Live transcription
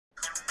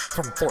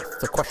From forth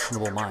the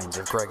questionable minds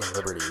of Greg and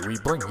Liberty, we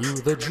bring you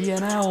the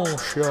GNL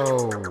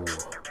Show!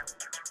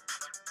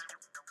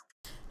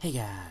 Hey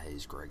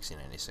guys, Greg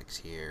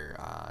C96 here.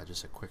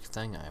 Just a quick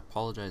thing, I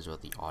apologize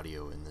about the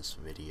audio in this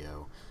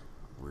video.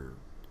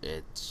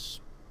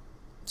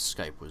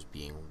 Skype was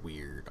being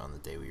weird on the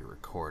day we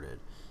recorded.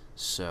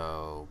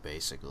 So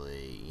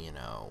basically, you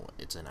know,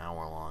 it's an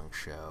hour-long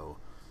show.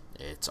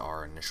 It's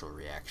our initial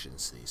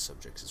reactions to these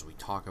subjects as we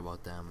talk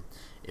about them.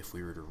 If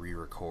we were to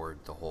re-record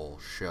the whole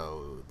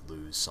show, it would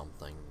lose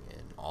something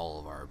in all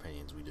of our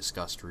opinions. We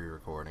discussed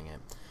re-recording it,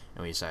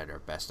 and we decided our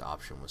best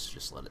option was to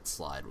just let it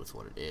slide with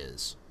what it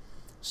is.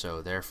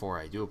 So therefore,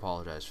 I do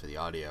apologize for the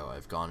audio.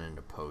 I've gone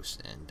into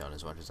post and done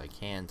as much as I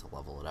can to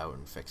level it out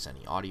and fix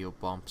any audio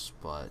bumps,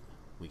 but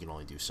we can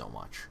only do so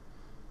much.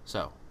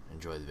 So,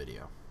 enjoy the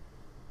video.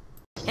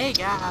 Hey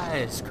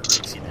guys,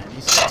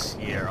 Crazy96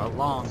 here,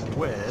 along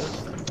with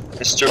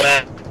Mr.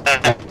 Matt.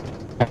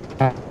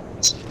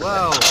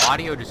 Whoa,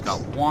 audio just got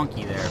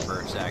wonky there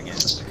for a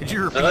second. Could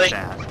you repeat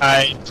that?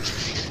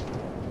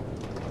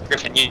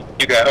 Griffin, you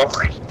go.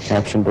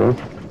 Caption bro.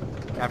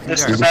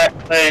 Mr. Matt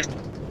plays.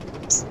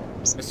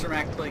 Mr.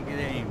 Mac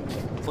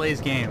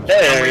plays games.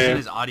 Hey. For some reason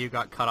his audio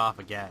got cut off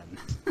again.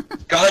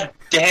 God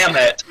damn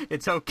it.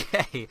 It's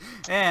okay.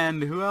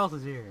 And who else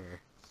is here?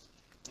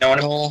 No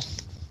one.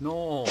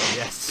 Noel,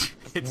 yes,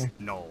 it's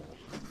Noel.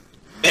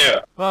 Yeah.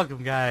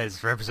 Welcome, guys,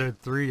 for episode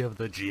 3 of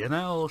the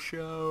GNL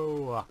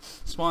Show.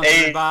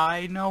 Sponsored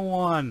by no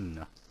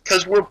one.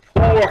 Because we're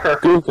poor.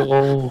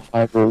 Google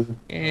Fiber.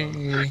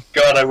 Yay.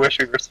 God, I wish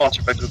we were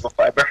sponsored by Google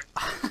Fiber.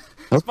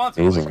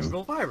 Sponsored by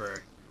Google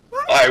Fiber.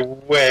 I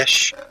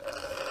wish.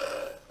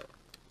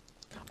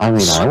 I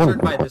mean, I want Sponsored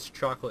by this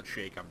chocolate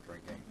shake I'm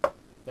drinking.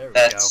 There we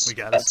go. We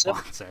got a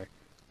sponsor.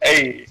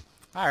 Hey.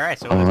 Alright,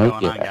 so what's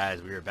going on,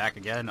 guys? We are back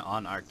again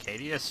on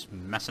Arcadius,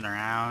 messing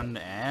around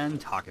and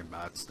talking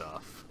about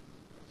stuff.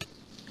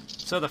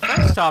 So the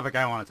first topic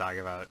I want to talk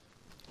about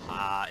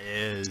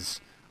is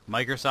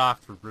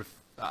Microsoft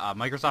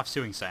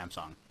suing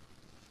Samsung.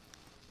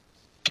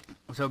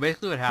 So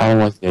basically what happened... I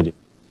don't like the idea.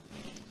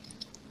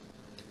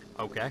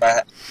 Okay.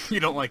 You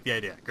don't like the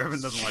idea.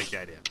 Griffin doesn't like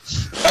the idea.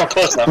 Oh,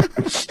 close enough.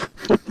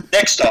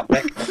 Next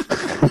topic.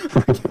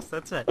 I guess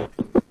that's it.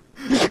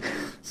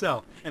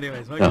 So,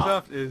 anyways,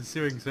 Microsoft is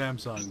suing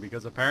Samsung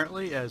because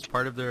apparently, as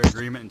part of their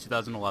agreement in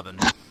 2011,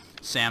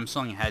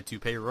 Samsung had to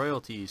pay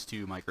royalties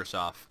to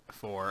Microsoft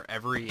for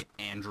every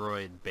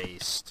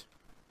Android-based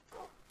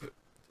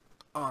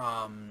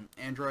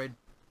Android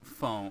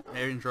smartphone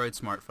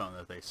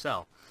that they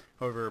sell.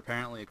 However,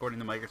 apparently, according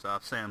to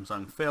Microsoft,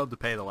 Samsung failed to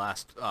pay the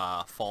last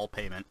fall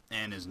payment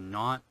and is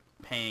not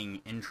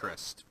paying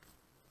interest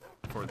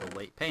for the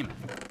late payment.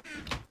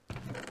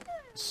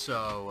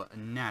 So,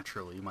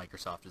 naturally,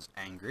 Microsoft is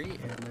angry,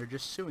 and they're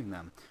just suing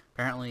them.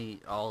 Apparently,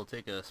 I'll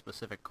take a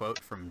specific quote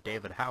from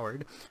David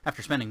Howard.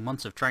 After spending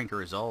months of trying to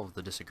resolve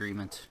the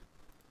disagreement,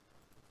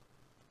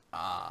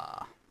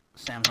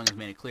 Samsung has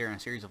made it clear in a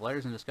series of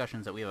letters and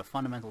discussions that we have a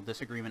fundamental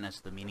disagreement as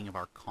to the meaning of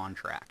our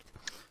contract.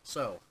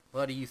 So,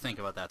 what do you think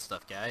about that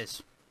stuff,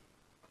 guys?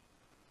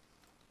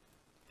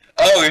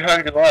 Oh, you're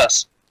talking to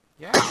us.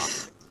 Yeah.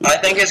 I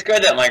think it's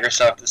good that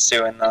Microsoft is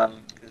suing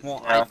them.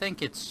 Well, you know, I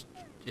think it's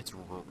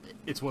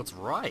what's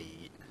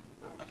right.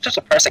 just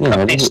a pressing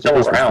company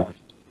still around.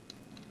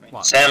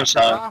 What,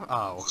 Samsung.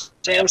 Oh.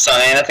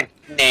 Samsung, that's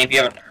a name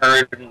you haven't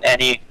heard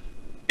any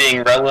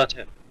being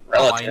relative.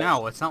 Oh, I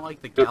know. It's not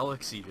like the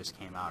Galaxy just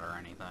came out or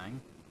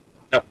anything.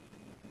 Nope.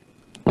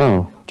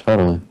 Oh,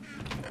 totally.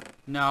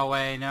 No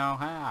way, no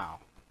how.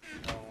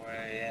 No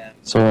way, yeah.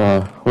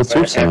 So, what's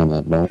your say on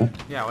that, Noel?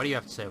 Yeah, what do you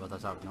have to say about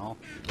that topic, Noel?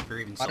 If you're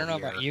even I don't know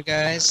here. about you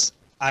guys.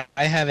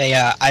 I have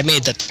I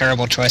made the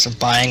terrible choice of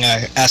buying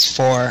a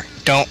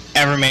S4. Don't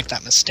ever make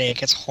that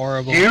mistake. It's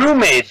horrible. You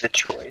made the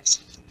choice.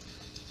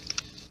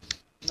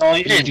 No,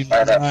 you didn't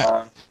buy that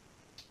wrong.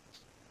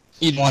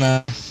 You'd want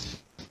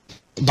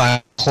to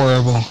buy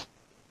horrible.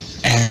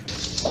 And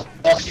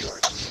Fuck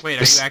yours. Wait,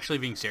 are you actually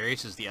being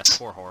serious? Is the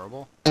S4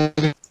 horrible?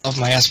 love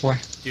my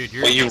S4. Dude,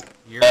 Well, you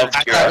I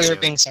thought we were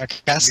being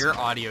sarcastic. your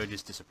audio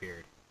just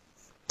disappeared.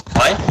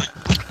 Mine?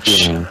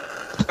 Yeah.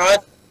 God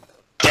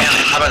damn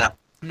it, how about now?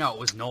 No, it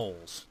was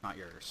Noel's, not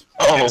yours.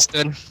 Oh, It's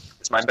good.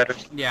 is mine better?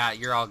 Yeah,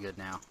 you're all good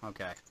now.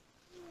 Okay.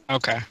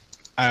 Okay.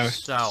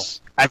 So...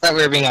 I thought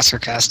we were being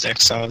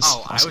sarcastic, so I was...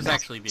 Oh, I was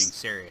actually being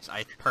serious.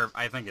 I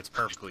think it's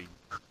perfectly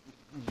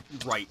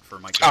right for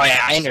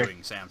Microsoft suing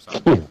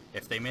Samsung.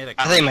 If they made a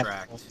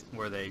contract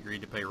where they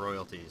agreed to pay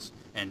royalties,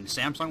 and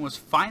Samsung was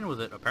fine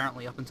with it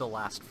apparently up until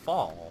last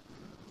fall,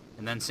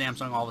 and then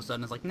Samsung all of a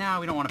sudden is like,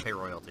 nah, we don't want to pay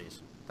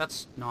royalties.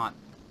 That's not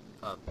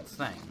a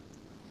thing.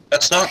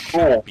 That's not That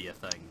cool. shouldn't be a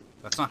thing.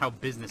 That's not how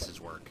businesses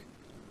work.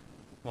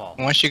 Well,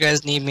 Once you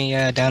guys need me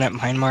down at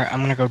Mine Mart, I'm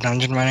gonna go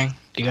dungeon running.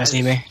 Do you guys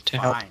need me to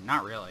help? fine,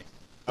 not really.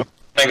 I'm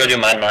gonna go do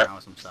mine, Mark.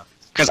 Some stuff.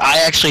 Because I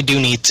actually do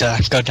need to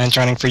go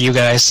dungeon running for you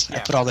guys. Yeah, I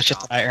put all the shit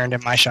that I earned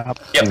in my shop.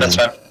 Yep, that's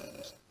fine.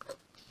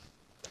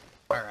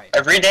 Alright.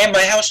 I've renamed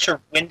my house to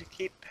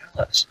Windkeep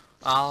Palace.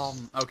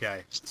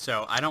 Okay.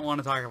 So, I don't want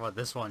to talk about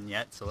this one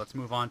yet, so let's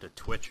move on to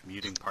Twitch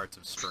muting parts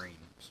of streams.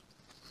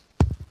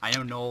 I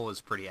know Noel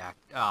was pretty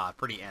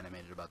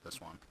animated about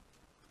this one.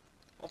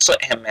 Let's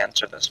let him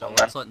answer this So one,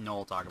 let's then. let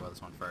Noel talk about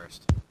this one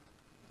first.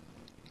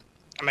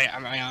 Am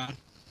I on?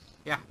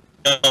 Yeah.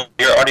 No,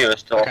 your audio is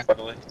still Okay. off, by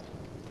the way.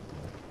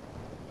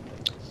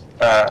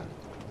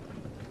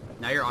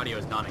 Now your audio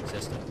is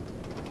non-existent.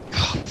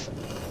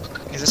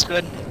 Is this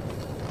good?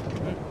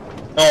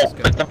 No,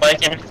 put the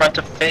mic in front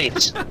of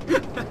face.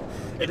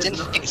 It's in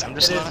face, I'm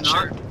just not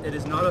sure. It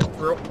is not a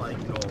throat mic,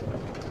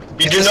 Noel.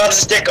 You do not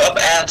stick up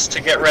ass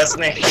to get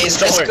resonating. Is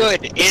this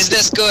good? Is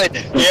this good?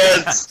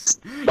 Yes.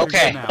 You're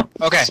Okay. good now.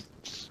 Okay.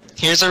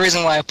 Here's the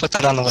reason why I put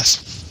that on the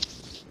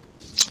list.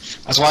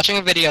 I was watching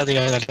a video the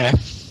other day.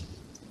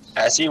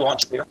 As you want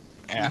to do.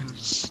 Yeah.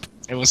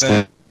 It was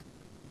a...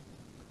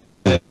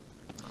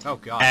 Oh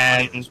god,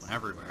 And- audios went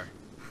everywhere.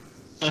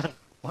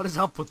 What is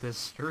up with this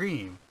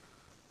stream?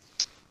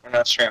 We're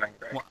not streaming,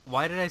 Greg.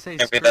 Why did I say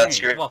Maybe stream? that's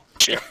your- Well,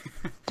 Did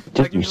you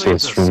technically say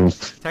it's, stream?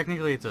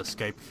 technically it's a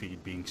Skype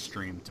feed being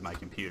streamed to my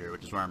computer,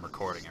 which is where I'm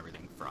recording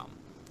everything from.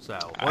 So,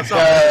 what's up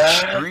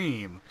with the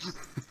stream?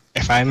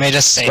 If I may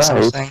just say Right,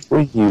 something.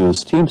 we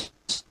use Teams.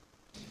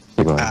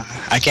 Go ahead.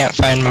 I can't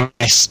find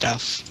my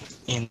stuff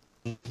in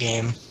the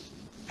game.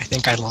 I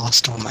think I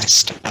lost all my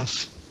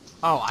stuff.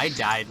 Oh, I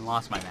died and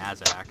lost my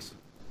Mazax.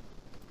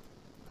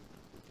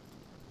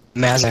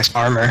 Mazak's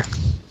armor.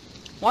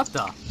 What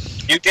the?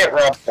 You get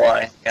robbed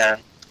flying again.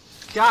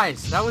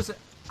 Guys, that was...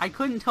 I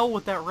couldn't tell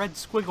what that red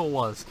squiggle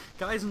was.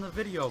 Guys, in the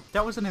video,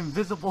 that was an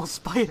invisible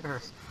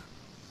spider.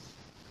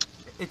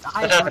 Its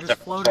eyes were happens just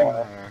every floating fall.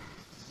 there.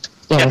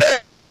 Yeah,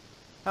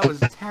 That was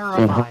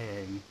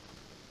terrifying.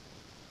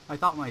 I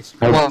thought my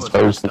screen Well, was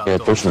spiders messed up can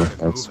till get it started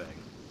attrition moving.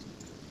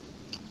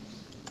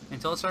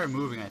 Until it started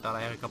moving, I thought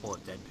I had a couple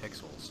of dead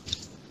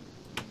pixels.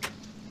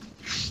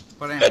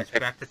 But anyways,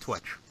 back to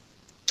Twitch.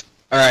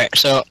 Alright,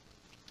 so I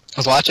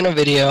was watching a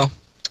video,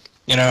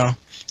 you know,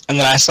 and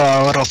then I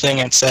saw a little thing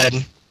that said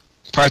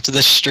parts of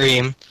the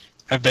stream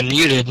have been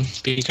muted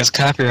because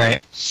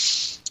copyright.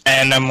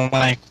 And I'm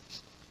like,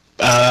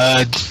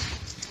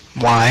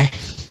 why?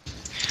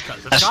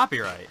 Because of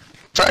copyright.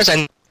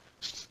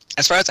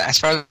 As far as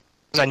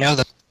I know,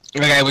 the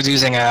guy was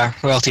using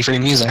royalty-free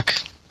music.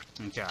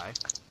 Okay.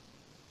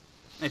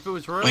 If it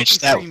was Which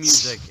that royalty-free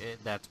was- music,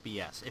 that's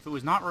BS. If it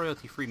was not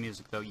royalty-free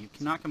music, though, you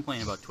cannot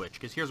complain about Twitch,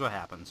 because here's what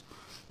happens.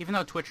 Even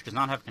though Twitch does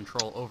not have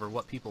control over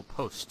what people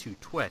post to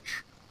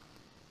Twitch,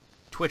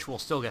 Twitch will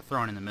still get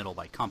thrown in the middle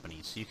by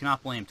companies, so you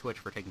cannot blame Twitch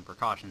for taking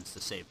precautions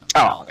to save Oh,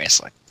 themselves.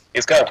 obviously.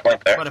 He's got a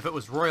point there. But if it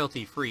was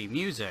royalty-free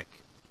music,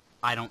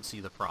 I don't see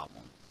the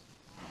problem.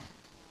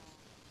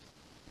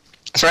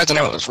 As far as I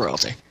know, it was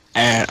royalty.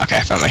 And, okay,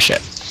 I found my shit.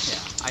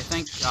 Yeah, I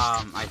think,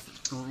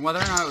 whether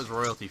or not it was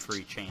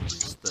royalty-free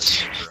changes the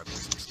nature of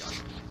this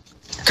discussion.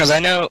 Because I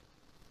know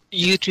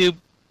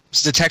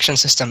YouTube's detection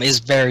system is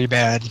very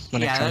bad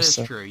when it Yeah, that comes is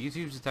to... true.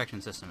 YouTube's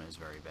detection system is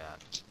very bad.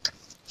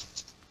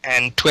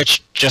 And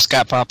Twitch just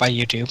got bought by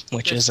YouTube,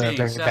 which This is a being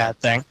very said- bad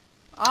thing.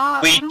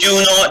 We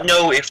do not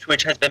know if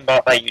Twitch has been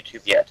bought by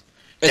YouTube yet.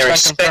 It's There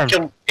is not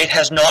confirmed. It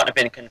has not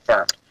been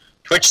confirmed.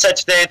 Twitch said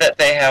today that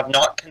they have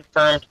not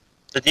confirmed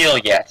the deal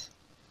yet.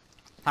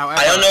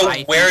 However, I don't know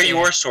I where think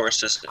your it-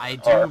 sources I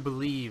do are.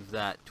 believe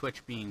that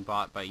Twitch being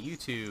bought by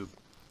YouTube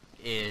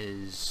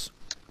is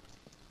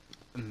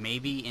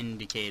maybe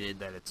indicated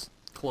that it's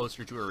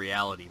closer to a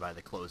reality by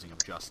the closing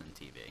of Justin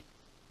TV.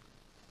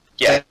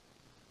 Yeah.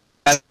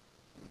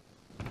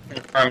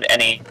 Confirmed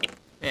any.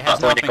 It Not has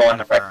going not to been go on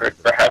the confirmed.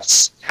 record,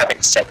 perhaps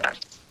having said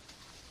that.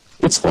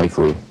 It's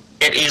likely.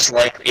 It is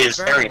likely. It is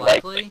very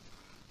likely.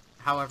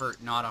 However,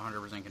 not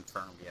 100%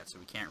 confirmed yet, so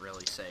we can't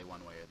really say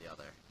one way or the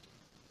other.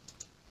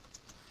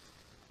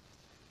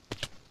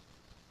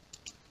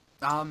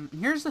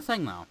 Here's the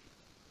thing, though.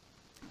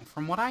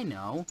 From what I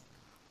know,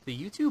 the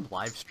YouTube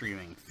live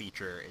streaming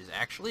feature is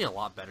actually a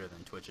lot better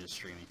than Twitch's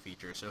streaming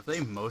feature, so if they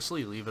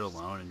mostly leave it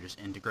alone and just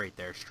integrate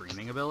their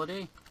streaming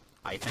ability,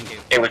 I think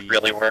It would be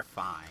really work.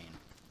 fine.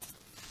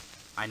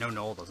 I know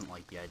Noel doesn't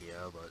like the idea,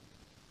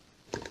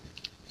 but...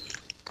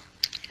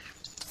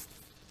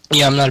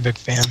 Yeah, I'm not a big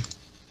fan.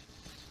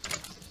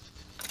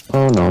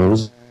 Oh no, it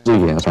was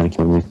yeah, trying to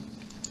kill me.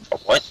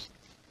 What?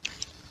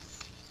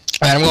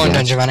 Alright, I'm going Yeah.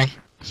 dungeon running.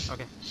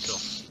 Okay, cool.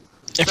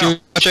 If So- you're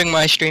watching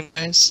my stream,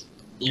 guys,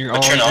 you're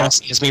But all you're gonna not.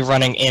 see is me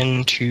running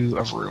into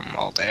a room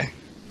all day.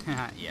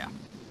 Yeah.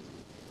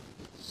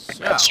 That's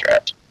So,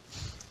 stretch.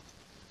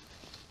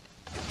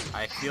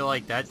 I feel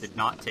like that did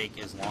not take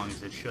as long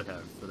as it should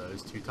have for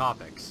those two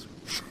topics.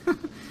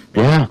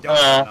 Yeah. Don't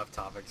have enough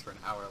topics for an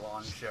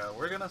hour-long show.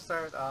 We're gonna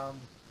start,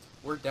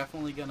 we're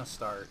definitely gonna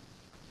start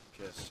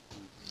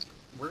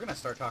we're gonna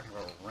start talking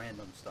about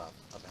random stuff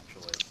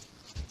eventually.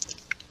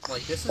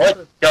 Like, this is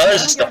What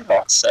does the then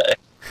fox say?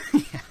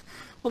 again- Yeah.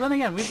 Well, then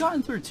again, we've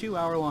gotten through 2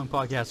 hour-long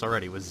podcasts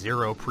already with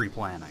zero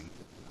pre-planning.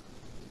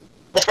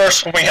 The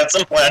first one we had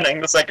some planning,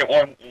 the second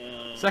one...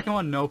 Second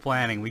one, no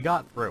planning. We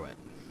got through it.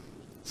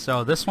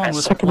 So this one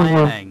with Second one-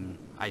 planning,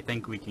 I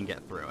think we can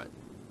get through it.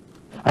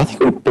 I think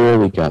we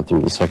barely got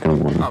through the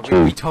second one, Oh,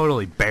 too. we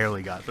totally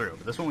barely got through.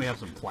 But this one we have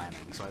some planning,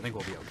 so I think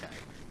we'll be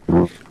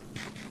okay.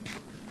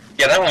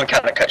 Yeah, that one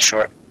kind of cut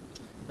short.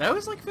 That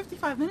was like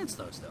 55 minutes,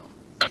 though, still.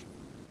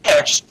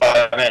 Yeah, just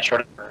 5 minutes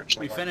short of the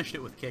original We one. finished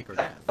it with cake or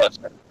death.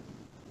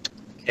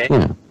 Okay,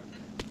 Yeah.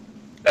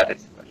 that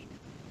is the question.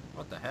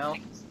 What the hell?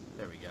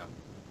 There we go.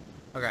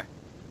 Okay,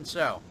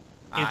 so,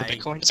 In the I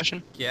Bitcoin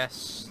session?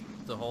 guess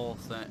the whole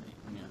thing...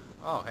 Yeah.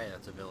 Oh, hey,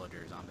 that's a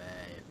villager zombie.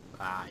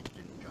 Ah, I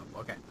didn't jump.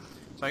 Okay.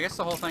 So I guess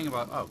the whole thing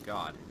about... Oh,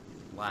 God.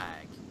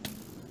 Lag.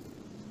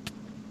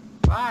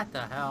 What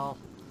the hell?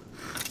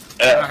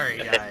 Sorry,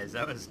 guys.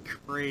 That was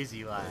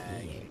crazy lag.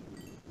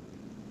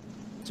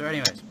 So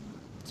anyways,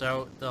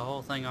 so the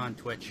whole thing on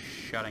Twitch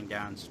shutting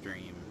down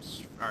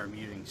streams, or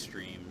muting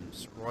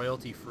streams,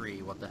 royalty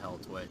free, what the hell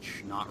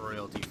Twitch, not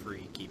royalty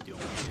free, keep doing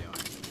what you're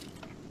doing.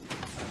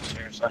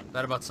 Seriously.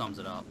 That about sums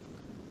it up.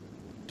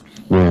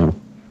 Yeah.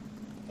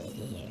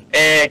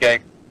 Hey, guy.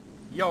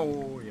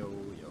 Yo, yo,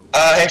 yo.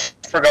 I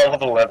forgot all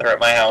the leather at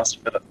my house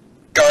for the...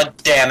 God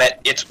damn it,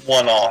 it's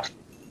one off.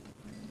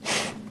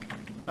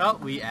 Well,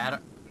 we add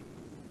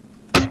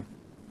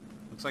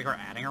looks like we're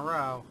adding a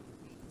row.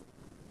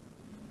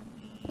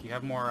 Do you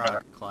have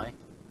more, clay?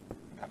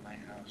 At my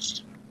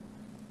house.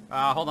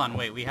 Hold on,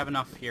 wait, we have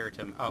enough here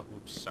to... Oh,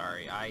 oops,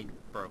 sorry, I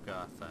broke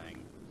a thing.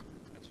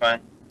 It's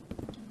fine.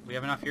 We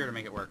have enough here to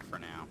make it work for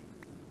now.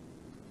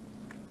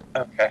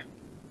 Okay.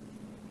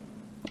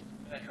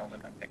 Where the hell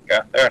did my pick go?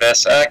 There it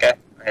is. Okay.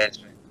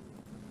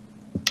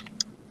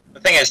 The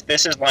thing is,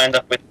 this is lined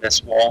up with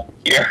this wall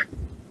here,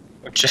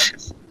 which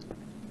is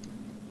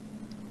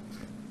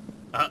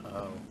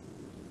Uh-oh.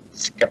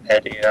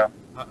 Scapedio.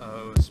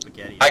 Uh-oh,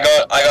 spaghetti. I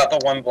got the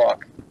one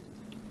block,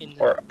 In the,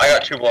 or I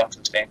got 2 blocks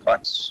of stained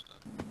glass.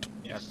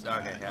 Yes,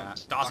 okay, yeah.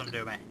 Toss him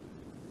to me.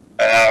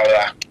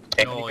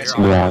 Take No, me you're guys.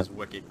 Yeah. always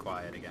wicked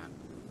quiet again.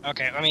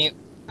 okay, let me...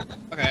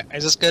 Okay,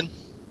 is this good?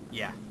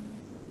 Yeah.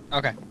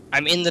 Okay.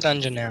 I'm in the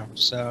dungeon now,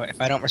 so if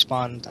I don't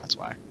respond, that's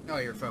why. Oh,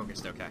 you're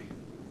focused, okay.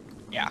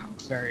 Yeah,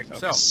 very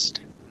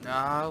focused.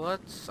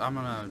 I'm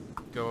gonna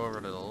go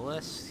over to the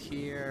list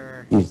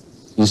here.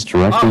 He's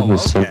directing Oh,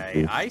 his okay.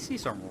 sentry. I see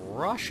some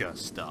Russia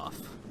stuff.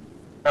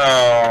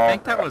 Oh. I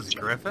think that was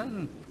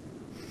Griffin.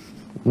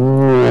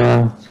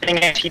 Yeah. Thing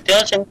is, he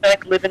does in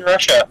fact live in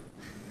Russia.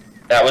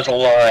 That was a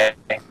lie.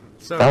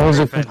 So, That was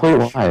a Griffin,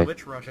 complete lie.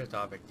 which Russia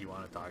topic do you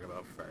want to talk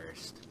about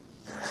first?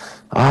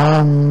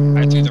 I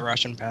threw the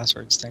Russian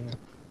passwords thing.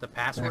 The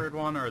password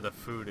one or the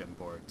food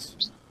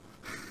imports?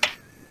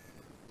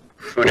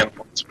 Food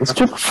imports. Let's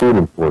do the food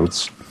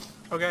imports.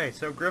 Okay,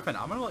 so Griffin,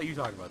 I'm gonna let you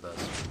talk about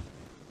this.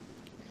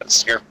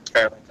 Because you're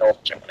fairly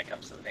intelligent when it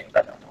comes to the things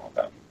I don't know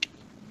about.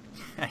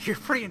 You're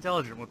pretty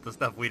intelligent with the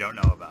stuff we don't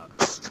know about.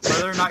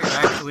 Whether or not you're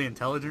actually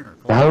intelligent or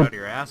pulling it out of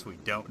your ass, we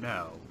don't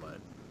know. But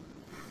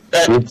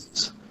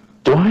It's...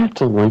 Do I have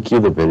to link you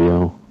the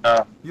video?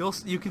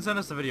 you can send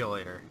us the video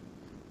later.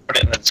 Put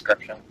it in the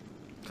description.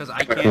 Because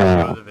I can't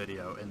Yeah. show the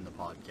video in the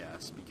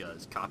podcast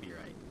because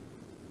copyright.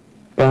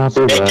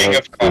 Speaking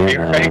of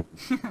copyright.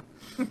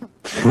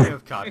 Speaking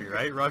of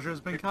copyright,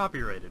 Russia's been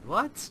copyrighted.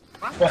 What?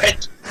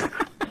 What?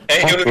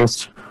 Hey, who...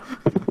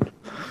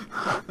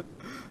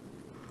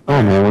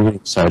 Oh man, we're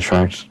getting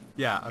sidetracked.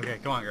 Yeah, okay,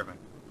 come on, Griffin.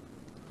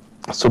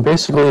 So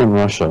basically in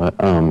Russia,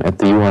 at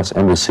the US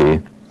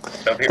Embassy,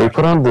 they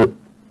put on the...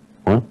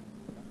 What?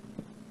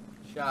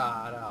 Shut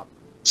up.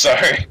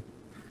 Sorry.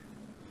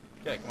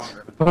 Okay, come on,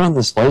 Griffin. Put on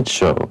this light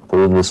show,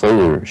 this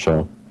laser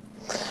show,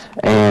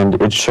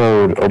 and it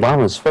showed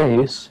Obama's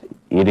face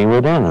eating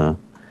banana,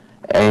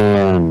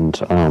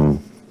 and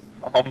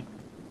Okay.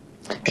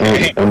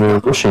 and they're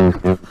wishing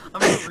him,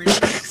 I'm gonna read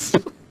this.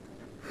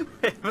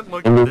 I haven't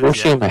looked and at they're this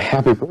wishing him yet. a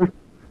happy birthday,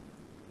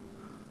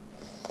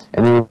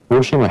 and they were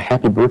wishing him a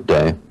happy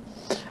birthday,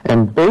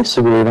 and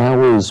basically that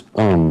was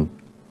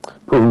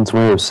Putin's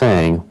way of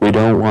saying we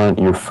don't want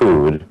your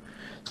food.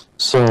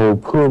 So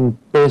Putin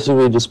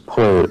basically just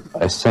put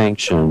a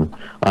sanction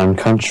on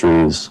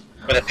countries.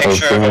 With a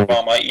picture of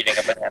Obama eating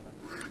a banana.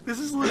 This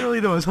is literally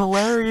the most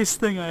hilarious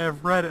thing I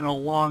have read in a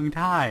long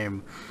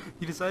time.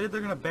 He decided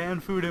they're gonna ban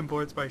food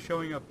imports by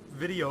showing a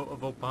video of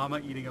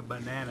Obama eating a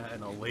banana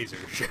in a laser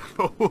show.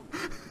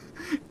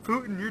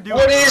 Putin, you're doing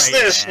What it is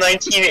right, this, man.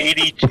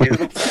 1982? You're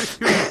doing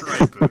it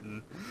right,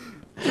 Putin.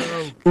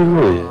 Oh, He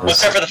really God. is.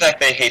 Except for the fact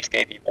that he hates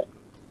gay people.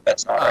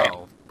 That's not right.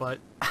 Oh, but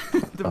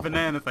the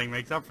banana thing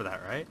makes up for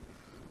that, right?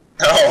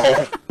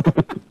 No.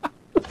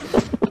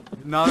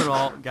 Not at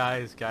all,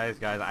 guys.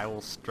 I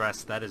will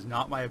stress that is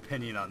not my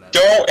opinion on that.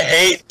 Don't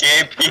hate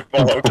gay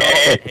people, Don't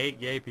okay? hate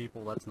gay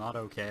people. That's not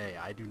okay.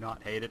 I do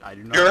not hate it. I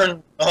do not.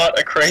 You're not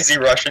a crazy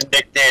Russian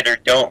dictator.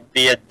 Don't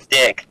be a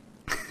dick,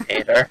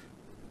 hater.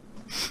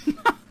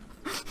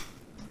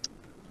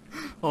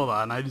 Hold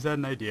on. I just had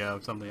an idea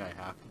of something I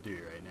have to do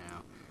right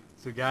now.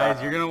 So,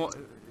 guys, you're gonna.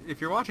 If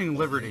you're watching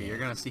Liberty, you're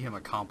gonna see him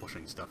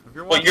accomplishing stuff. If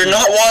you're Well, watching, you're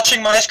not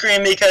watching my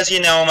screen because,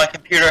 you know, my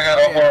computer had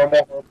a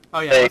horrible...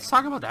 Oh yeah, thing. let's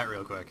talk about that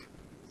real quick.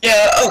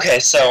 Yeah, okay,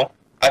 so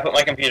I put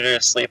my computer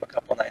to sleep a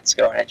couple nights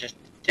ago and I just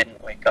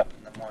didn't wake up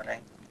in the morning.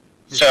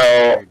 His So,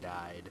 computer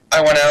died.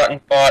 I went out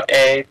and bought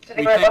a...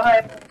 Sitting right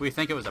behind. We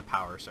think it was a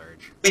power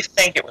surge. We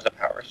think it was a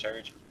power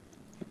surge.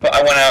 But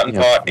I went out and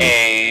bought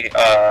a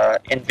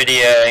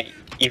NVIDIA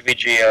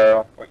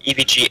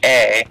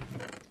EVGA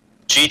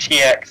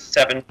GTX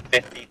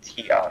 750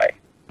 Ti.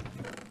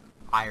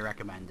 I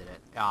recommended it.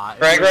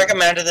 Greg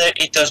recommended it.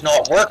 It does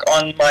not work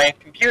on my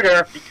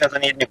computer because I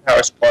need a new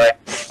power supply.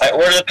 I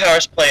ordered the power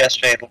supply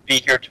yesterday. It'll be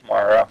here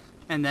tomorrow.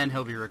 And then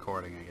he'll be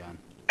recording again.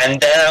 And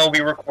then I'll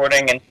be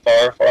recording in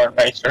far, far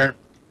nicer.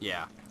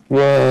 Yeah. Whoa.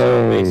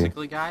 So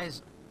basically,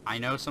 guys, I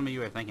know some of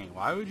you are thinking,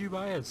 why would you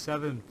buy a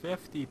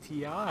 750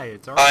 Ti?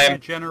 It's already a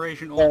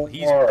generation old.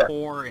 He's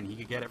poor, and he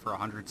could get it for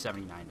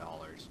 $179.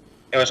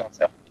 It was on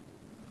sale.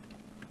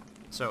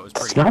 So it was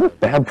pretty It's not a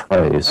bad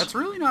price. That's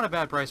really not a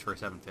bad price for a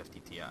 750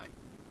 Ti.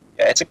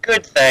 Yeah, it's a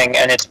good thing,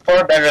 and it's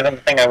far better than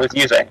the thing I was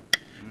using,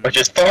 which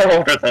is far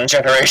older than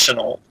generation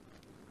old.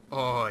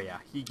 Oh, yeah.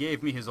 He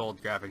gave me his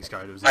old graphics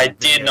card. It was I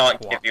did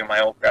not give you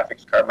my old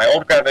graphics card. My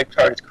old graphics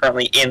card is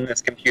currently in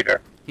this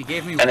computer. He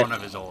gave me one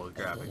of his old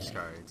graphics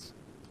cards.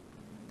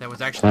 That was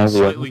actually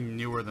slightly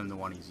newer than the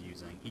one he's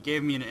using. He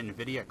gave me an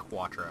NVIDIA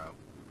Quattro.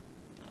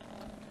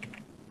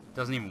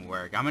 Doesn't even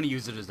work. I'm going to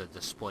use it as a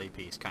display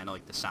piece, kind of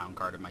like the sound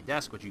card of my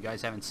desk, which you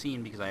guys haven't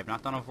seen because I have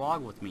not done a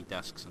vlog with Mi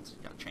Desk since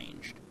it got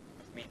changed.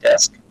 Mi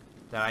Desk.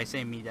 Did I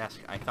say Mi Desk?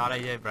 I thought I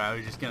did, but I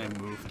was just going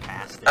to move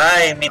past it.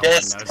 Hi, Mi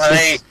Desk.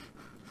 Hi.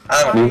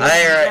 Mi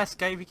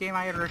Desk. I became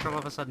Irish all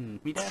of a sudden.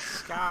 Mi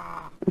Desk.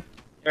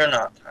 You're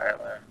not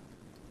Tyler.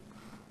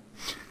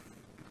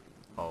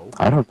 Oh.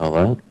 I don't know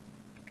that.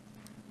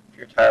 If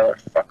you're Tyler,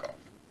 fuck off.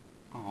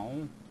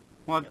 Oh.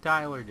 What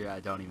Tyler did? I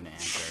don't even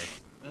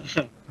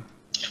answer.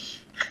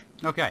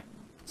 Okay,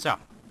 so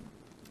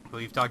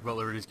we've talked about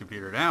Liberty's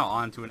computer. Now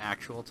on to an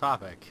actual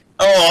topic.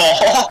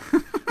 Oh!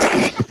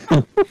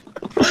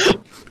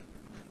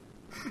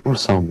 We're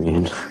so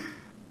mean.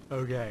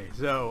 Okay,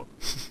 so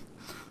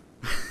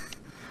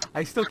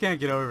I still can't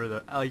get over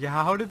the like.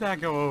 How did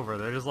that go over?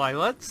 They're just like,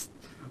 let's.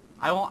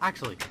 I want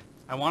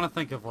to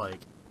think of like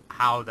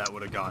how that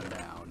would have gone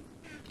down.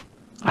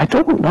 I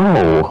don't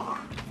know.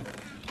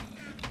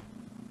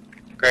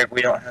 Greg,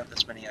 we don't have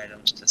this many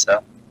items to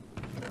sell.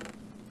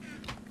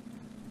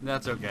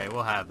 That's okay.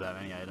 We'll have that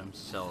many items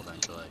to sell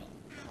eventually.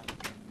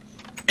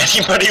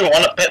 Anybody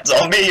want a pet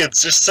zombie?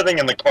 It's just sitting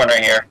in the corner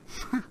here.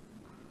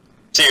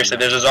 Seriously,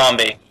 there's a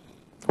zombie.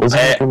 Was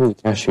that from the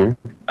cashier?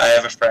 I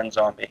have a friend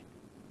zombie.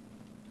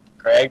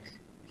 Greg,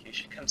 you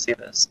should come see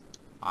this.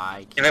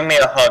 Giving me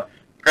a hug.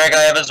 Greg,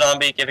 I have a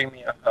zombie giving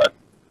me a hug.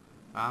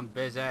 I'm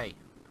busy.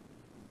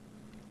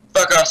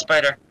 Fuck off,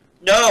 spider.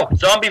 No,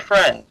 zombie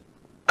friend.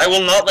 I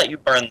will not let you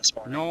burn this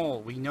morning. No,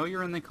 we know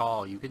you're in the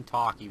call. You can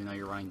talk even though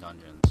you're running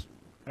dungeons.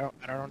 I don't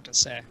know what to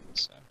say.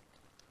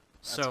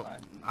 So fine.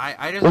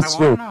 I want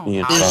to know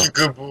He's a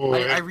good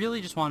boy. I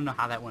really just want to know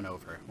how that went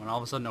over. When all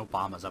of a sudden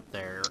Obama's up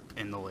there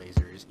in the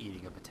lasers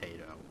eating a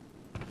potato.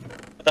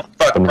 What the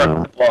fuck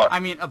broke the block? I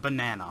mean, a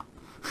banana.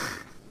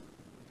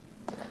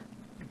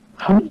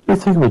 How do you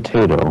think a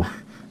potato?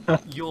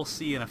 You'll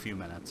see in a few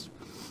minutes.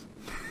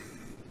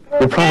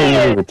 You're probably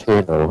eating a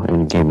potato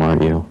in game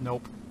audio.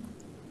 Nope.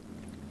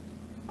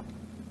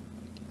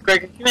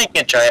 Greg, can you make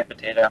me a giant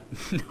potato?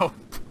 Nope.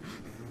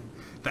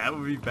 That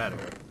would be better.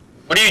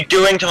 What are you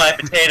doing to my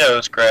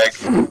potatoes, Greg?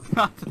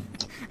 Nothing.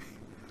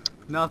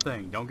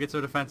 Nothing. Don't get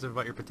so defensive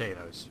about your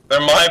potatoes. They're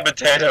my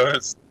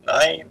potatoes.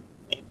 I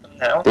need them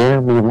now.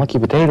 Damn, you lucky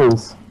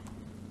potatoes.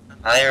 I'm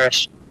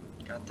Irish.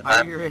 Got the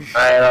Irish.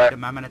 I'm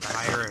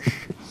Irish.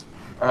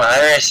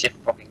 Irish, you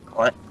fucking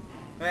cunt.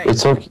 Hey,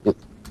 It's okay.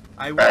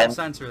 I will Brian.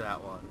 censor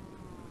that one.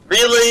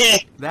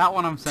 Really? That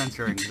one I'm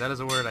censoring, because that is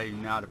a word I do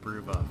not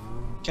approve of.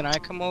 Can I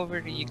come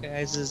over to you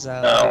guys'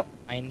 No.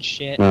 mine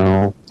shit?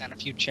 No. And a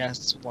few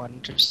chests, one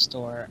to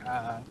store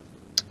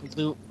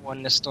loot,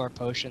 one to store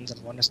potions,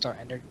 and one to store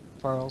ender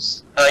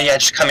pearls. Oh yeah,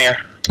 just come here.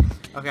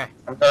 Okay,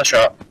 I'm to the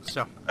shop.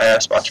 so, I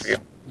have spots for you.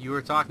 you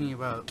were talking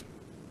about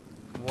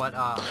what,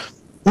 That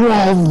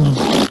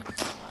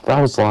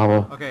was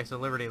lava. okay, so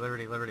Liberty,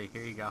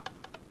 here you go.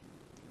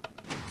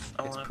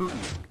 It's Putin.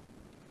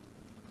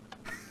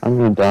 I'm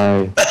gonna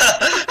die.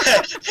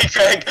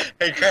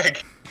 Hey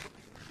Greg.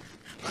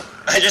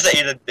 I just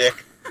ate a dick.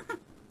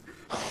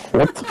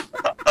 What?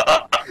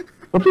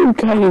 What are you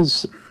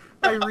guys?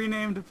 I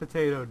renamed a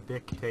potato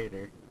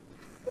Dictator.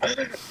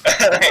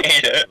 I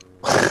ate it.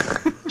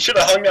 Should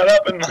have hung that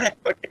up in my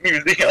fucking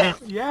museum.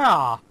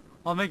 Yeah!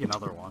 I'll make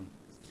another one.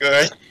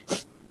 Good.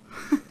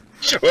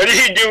 What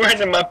are you doing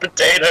to my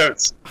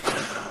potatoes?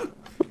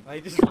 I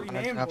just I'm gonna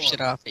renamed drop one.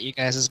 shit off at you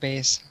guys'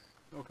 base.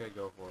 Okay,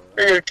 go for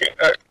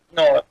it.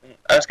 No,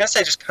 I was gonna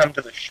say just come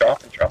to the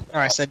shop and drop them. Or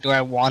I said, do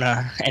I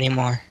wanna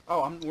anymore?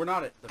 Oh, we're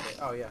not at the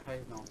oh yeah, hey,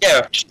 no.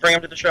 Yeah, just bring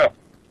them to the shop.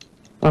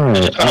 Alright,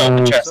 Just put them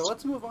on the chest. So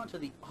let's move on to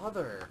the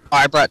other. Oh,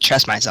 I brought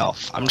chests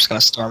myself. I'm just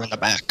gonna store them in the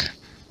back.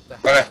 The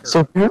Okay. hacker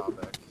So here-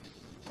 topic.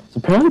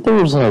 apparently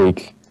there's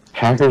like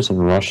hackers in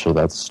Russia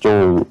that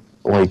stole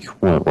like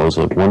what was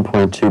it,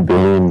 1.2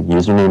 billion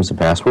usernames and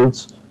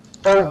passwords?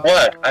 For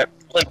what?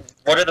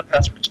 What are the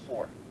passwords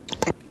for?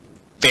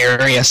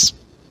 Various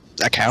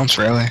accounts,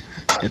 really.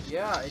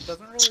 Yeah, it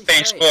doesn't really It's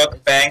say. Facebook,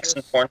 It's banks,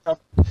 and just- Pornhub.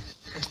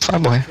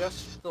 Probably.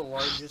 Just the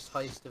largest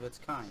heist of its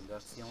kind.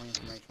 That's the only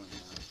information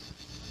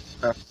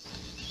we have.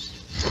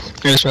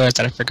 I just realized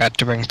that I forgot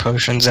to bring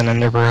potions and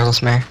underbarrel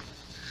with me.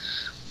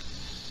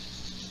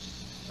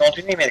 Don't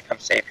you need me to come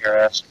save your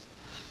ass?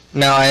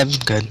 No, I'm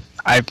good.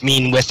 I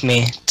mean with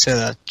me to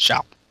the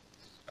shop.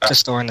 To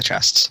store in the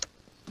chests.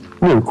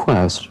 New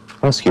quest.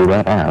 Rescue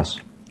that ass.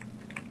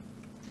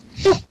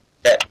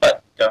 That,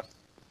 but, go.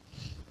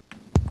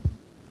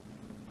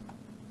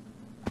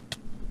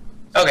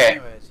 Okay.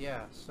 Anyways,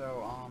 yeah,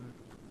 so,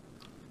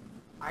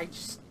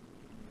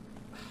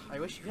 I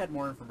wish you had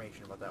more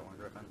information about that one,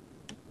 Griffin.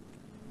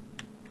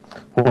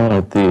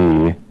 What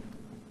the...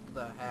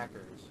 The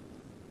hackers.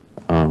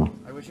 Oh.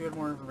 I wish you had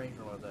more information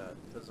about that,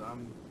 because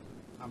I'm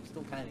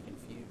still kind of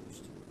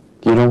confused.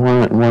 You don't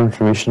want more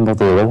information about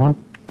the other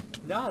one?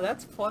 No,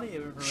 that's plenty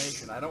of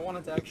information. I don't want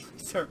it to actually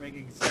start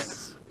making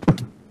sense.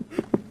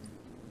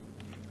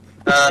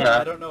 I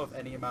No. don't know if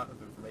any amount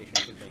of information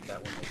could make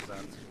that one make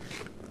sense.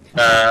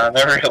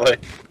 Not really.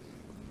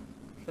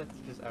 That's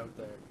just out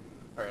there.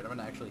 Alright, I'm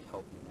gonna actually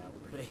help you now,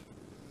 Liberty.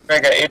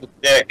 Greg, I ate a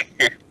dick.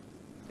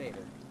 Tater.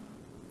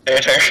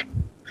 Tater.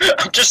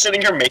 I'm just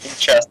sitting here making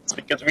chests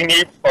because we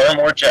need far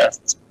more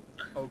chests.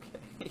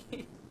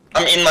 Okay.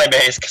 I'm in my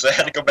base because I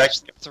had to go back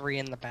to 3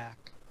 in the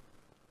back.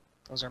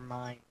 Those are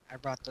mine. I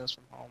brought those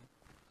from home.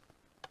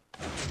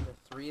 The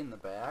 3 in the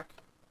back?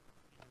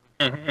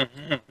 the...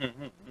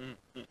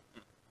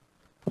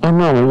 Oh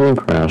no, my game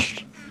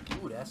crashed.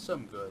 Ooh, that's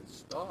some good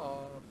stuff.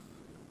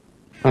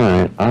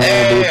 Alright, I'll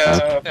do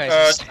that. Guys,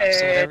 it's stuff,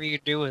 so whatever you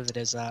do with it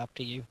is up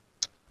to you.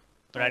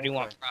 But I do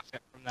want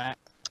profit from that.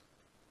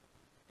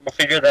 We'll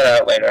figure that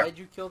out later. Why'd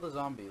you kill the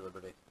zombie,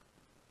 Liberty?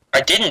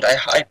 I didn't.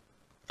 I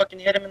fucking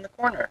hit him in the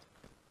corner.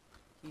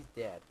 He's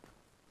dead.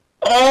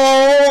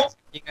 Oh!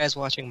 You guys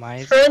watching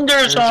my Fender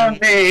version? zombie!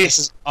 This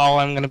is all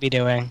I'm gonna be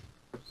doing.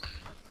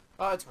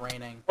 Oh, it's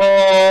raining.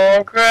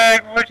 Oh,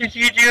 Greg, what did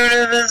you do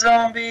to the I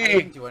zombie?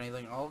 didn't do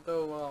anything. I'll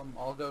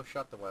go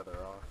shut the weather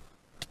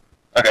off.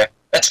 Okay,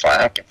 that's fine.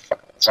 I don't give a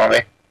fuck about the zombie.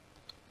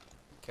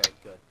 Okay,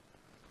 good.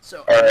 So,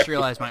 All I just right.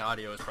 realized my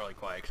audio was probably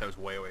quiet because I was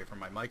way away from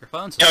my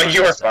microphone. So No, sorry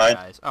you were about that,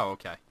 fine. Guys. Oh,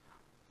 okay.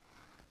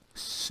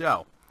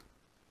 So,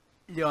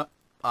 yeah,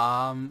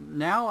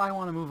 now I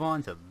want to move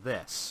on to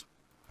this.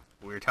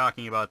 We were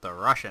talking about the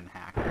Russian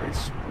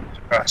hackers.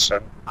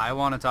 Awesome. I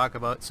want to talk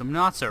about some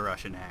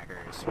not-so-Russian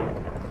hackers.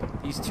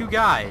 These two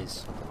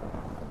guys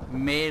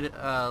made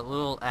a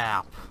little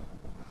app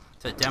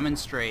to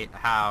demonstrate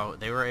how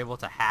they were able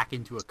to hack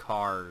into a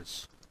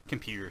car's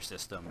computer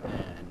system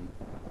and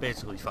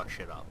basically fuck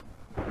shit up.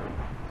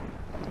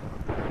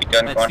 You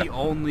done That's going? the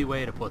only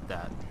way to put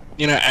that.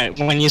 You know,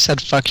 when you said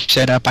fuck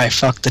shit up, I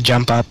fucked the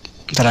jump up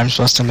that I'm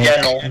supposed to make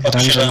Yeah, no, in the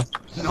fuck shit dungeon.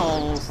 up.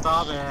 No,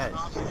 stop it.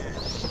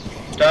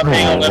 Stop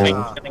being a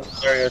Oh. living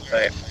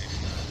stereotype.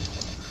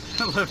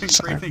 Living,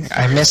 Sorry, breathing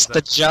I missed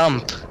the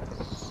stereotype. jump.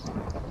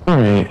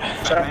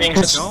 Alright, Stop being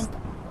Man's a jump?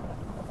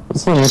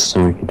 what's the next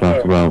thing we can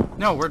talk about?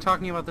 No, we're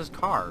talking about this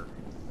car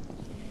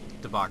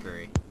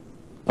debauchery.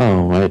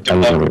 Oh, I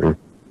never...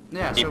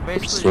 Yeah, so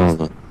basically,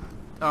 Still,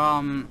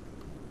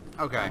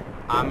 okay,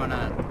 I'm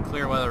gonna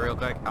clear weather real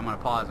quick. I'm gonna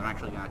pause. I'm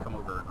actually gonna come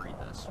over and read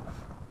this.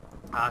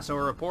 So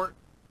a report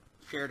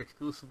shared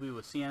exclusively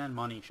with CNN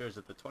Money shows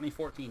that the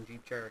 2014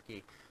 Jeep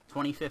Cherokee,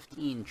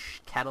 2015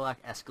 Cadillac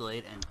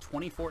Escalade, and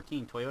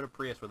 2014 Toyota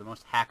Prius were the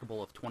most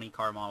hackable of 20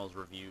 car models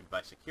reviewed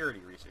by security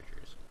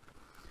researchers.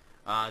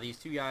 These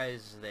two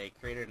guys, they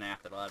created an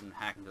app that allowed them to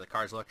hack into the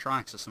car's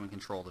electronic system and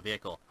control the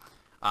vehicle.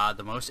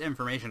 The most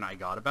information I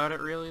got about it,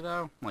 really,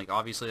 though, like,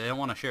 obviously they don't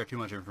want to share too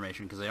much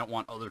information because they don't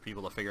want other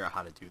people to figure out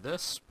how to do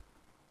this.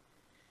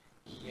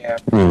 Yeah.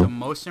 The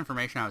most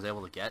information I was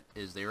able to get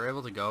is they were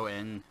able to go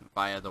in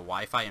via the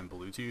Wi-Fi and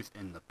Bluetooth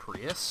in the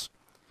Prius,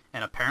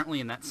 and apparently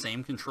in that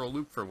same control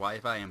loop for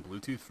Wi-Fi and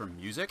Bluetooth for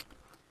music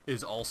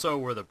is also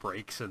where the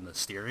brakes and the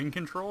steering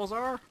controls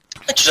are.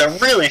 Which is a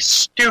really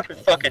stupid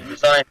fucking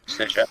design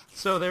decision.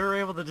 So they were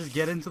able to just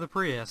get into the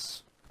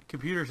Prius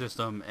computer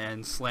system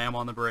and slam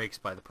on the brakes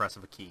by the press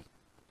of a key.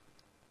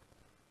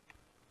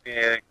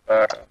 Big,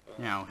 You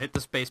know, hit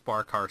the space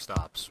bar, car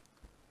stops.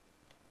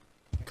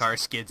 Car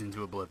skids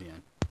into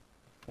oblivion.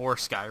 Or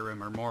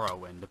Skyrim or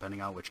Morrowind,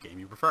 depending on which game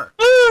you prefer.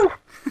 Woo!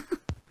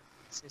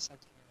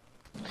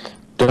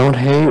 don't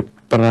hate,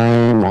 but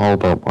I'm all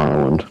about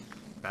Morrowind.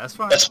 That's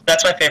fine.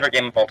 That's my favorite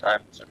game of all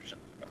time.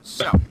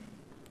 So,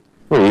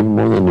 Wait, even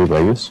more than New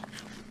Vegas?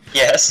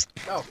 Yes.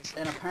 oh,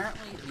 and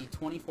apparently the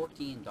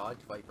 2014 Dodge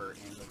Viper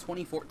and the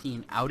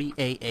 2014 Audi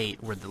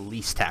A8 were the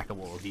least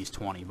hackable of these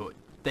 20, but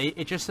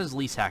it just says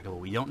least hackable.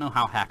 We don't know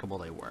how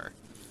hackable they were.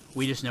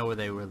 We just know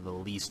they were the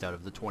least out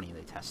of the 20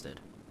 they tested.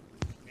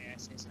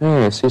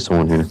 Hey, I see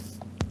someone here.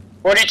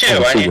 42.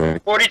 Oh, I okay.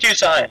 need 42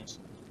 signs.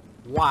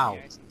 Wow.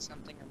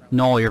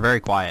 Noel, you're very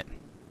quiet.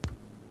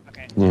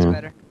 Okay, Yeah. that's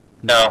better.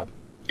 No.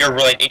 You're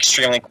really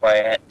extremely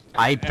quiet.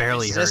 I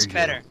barely Is heard this you.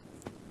 better?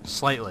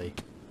 Slightly.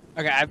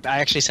 Okay, I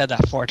actually said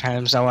that 4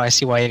 times, now I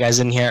see why you guys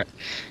didn't hear it.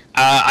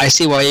 I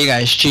see why you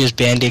guys choose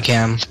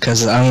Bandicam,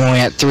 because I'm only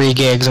at 3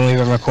 gigs and we've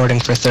been recording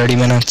for 30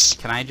 minutes.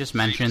 Can I just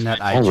mention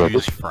that I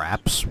choose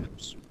Fraps?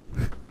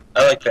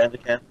 I like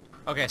Bandicam.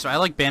 Okay, so I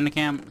like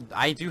Bandicam.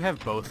 I do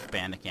have both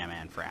Bandicam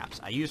and Fraps.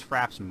 I use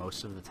Fraps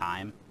most of the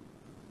time.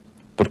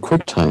 But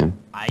QuickTime.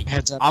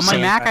 On my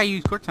Mac, I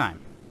use QuickTime.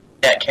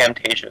 Yeah,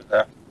 Camtasia,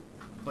 though.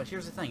 But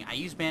here's the thing. I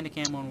use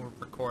Bandicam when we're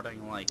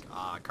recording, like,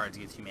 Cards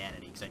Against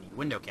Humanity, because I need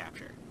window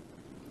capture.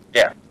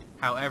 Yeah.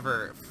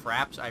 However,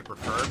 Fraps I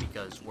prefer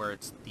because where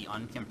it's the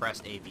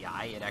uncompressed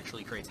AVI, it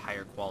actually creates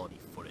higher quality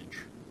footage.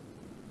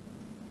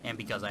 And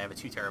because I have a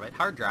 2 terabyte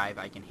hard drive,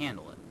 I can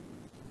handle it.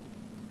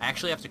 I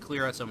actually have to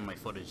clear out some of my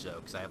footage, though,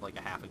 because I have like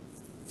a half a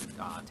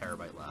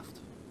terabyte left.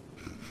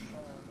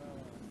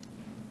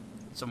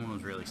 Someone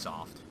was really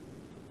soft.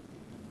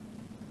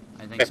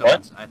 I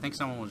think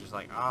someone was just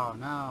like, oh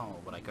no,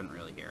 but I couldn't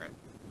really hear it.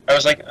 I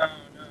was like, oh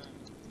no.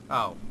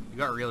 Oh, you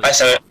got really I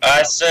said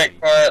it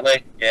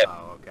quietly. Yep.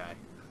 Oh, okay.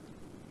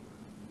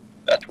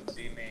 That would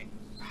be me.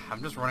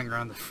 I'm just running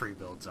around the free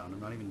build zone. I'm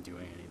not even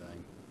doing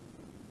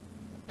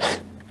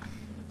anything.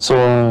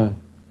 So,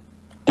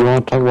 do you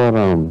want to talk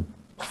about,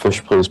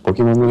 Fish Plays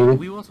Pokemon maybe?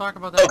 We will talk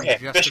about that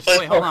in just a second.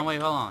 Wait, hold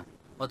on.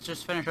 Let's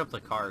just finish up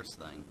the cars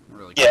thing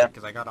really quick,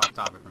 because I got off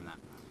topic from that.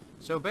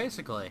 So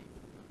basically,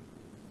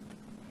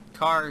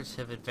 cars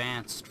have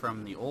advanced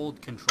from the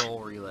old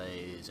control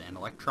relays and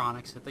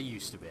electronics that they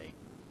used to be,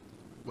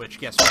 which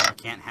guess what, you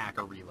can't hack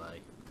a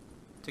relay,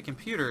 to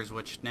computers,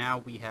 which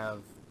now we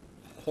have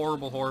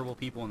horrible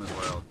people in this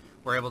world.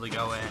 We're able to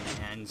go in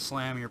and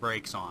slam your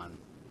brakes on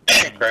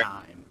any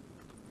time.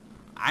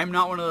 I'm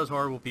not one of those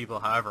horrible people,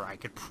 however, I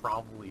could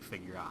probably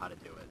figure out how to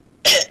do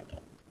it.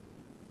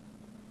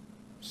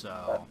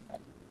 So,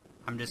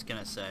 I'm just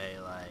gonna say,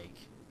 like,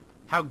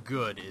 how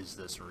good is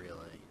this really?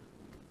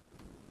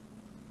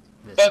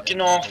 This fucking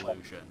awful.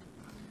 evolution.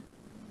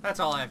 That's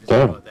all I have to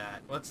say about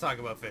that. Let's talk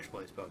about Fish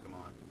Plays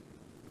Pokemon.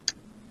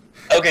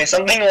 Okay,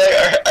 something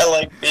like I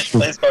like Fish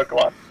Plays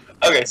Pokemon.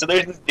 Okay, so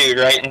there's this dude,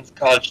 right, and he's a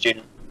college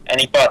student,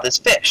 and he bought this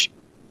fish,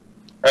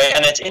 right,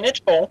 and it's in its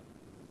bowl.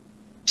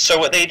 So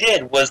what they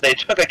did was they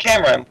took a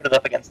camera and put it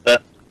up against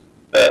the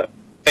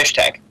fish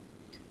tank,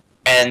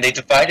 and they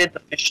divided the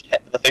fish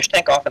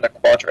tank off into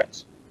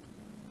quadrants,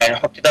 and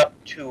hooked it up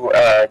to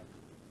a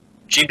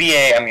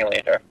GBA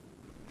emulator,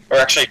 or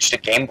actually just a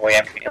Game Boy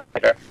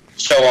emulator.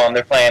 So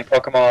they're playing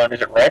Pokemon.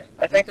 Is it Red?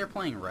 I think they're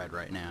playing Red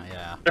right now.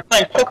 Yeah. They're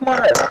playing Pokemon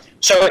Red.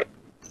 So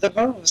the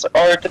moves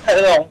are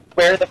dependent on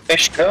where the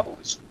fish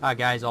goes.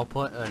 Guys, I'll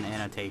put an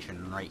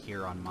annotation right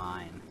here on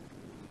mine.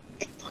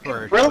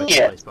 For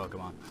Brilliant.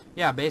 Pokemon.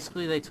 Yeah,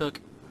 basically they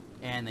took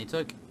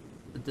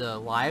the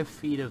live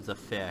feed of the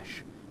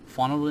fish,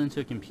 funneled it into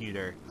a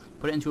computer,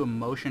 put it into a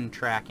motion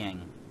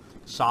tracking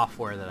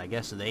software that I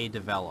guess they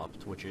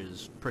developed, which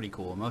is pretty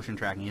cool. Motion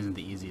tracking isn't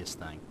the easiest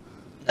thing.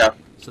 No.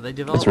 So they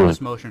developed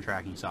this motion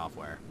tracking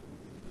software.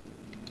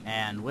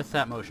 And with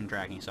that motion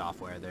tracking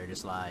software, they're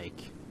just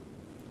like,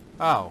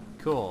 oh,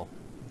 cool.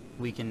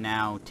 We can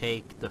now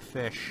take the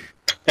fish.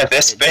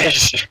 These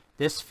fish.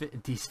 These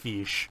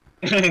fish.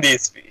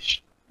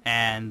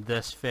 And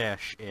this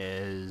fish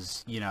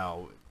is, you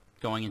know,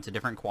 going into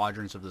different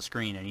quadrants of the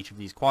screen, and each of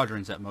these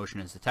quadrants that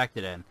motion is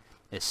detected in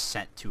is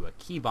sent to a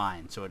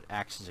keybind, so it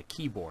acts as a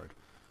keyboard.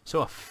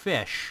 So a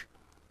fish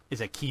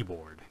is a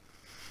keyboard.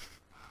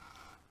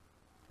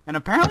 And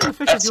apparently the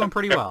fish is doing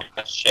pretty well.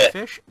 The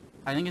fish,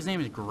 I think his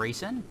name is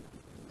Grayson.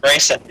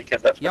 Grayson,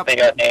 because that's what they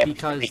got named.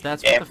 Because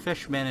that's what the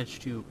fish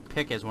managed to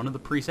pick as one of the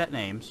preset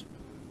names.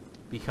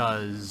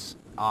 Because,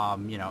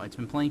 you know, it's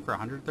been playing for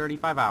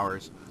 135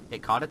 hours.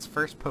 It caught its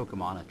first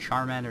Pokemon, a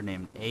Charmander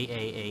named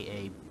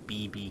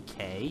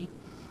AAAABBK.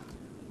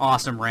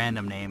 Awesome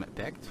random name it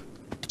picked.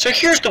 So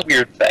here's the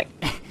weird thing.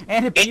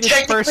 And it beat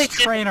its first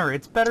trainer.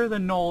 It's better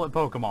than Noel at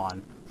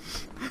Pokemon.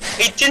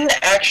 It didn't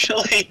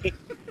actually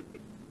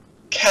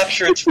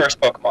capture its first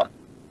Pokemon.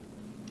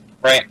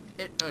 Right?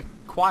 It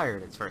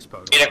acquired its first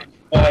Pokemon. It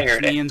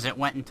acquired Which means it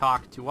went and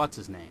talked to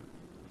what's-his-name.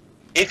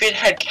 If it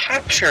had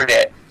captured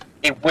it,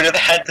 it would have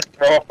had to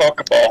throw a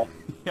Pokeball.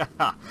 Yeah.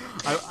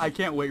 I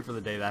can't wait for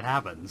the day that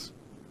happens.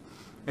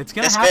 It's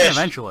gonna happen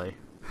eventually.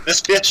 This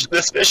fish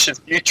is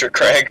future,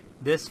 Craig.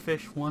 This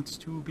fish wants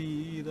to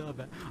be the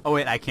best. Oh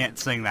wait, I can't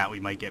sing that. We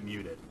might get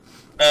muted.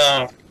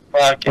 Oh,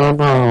 fuck. Oh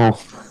no.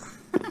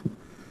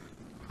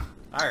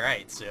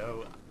 Alright,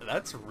 so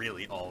that's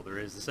really all there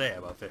is to say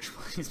about Fish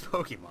Plays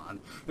Pokemon.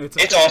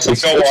 It's awesome.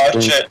 Go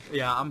watch it.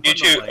 Yeah, I'm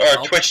YouTube or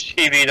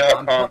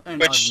TwitchTV.com. I'm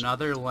putting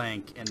another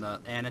link in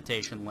the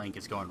annotation link.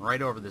 It's going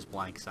right over this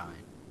blank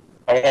sign.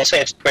 I want to say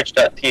it's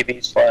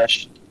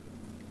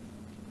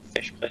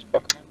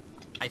twitch.tv/FishPlaysPokemon.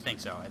 I think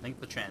so. I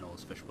think the channel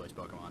is Fish Plays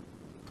Pokemon.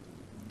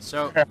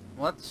 So,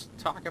 let's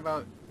talk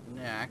about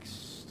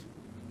next.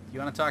 Do you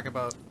want to talk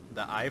about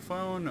the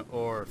iPhone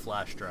or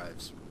flash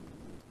drives?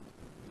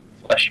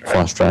 Flash drives.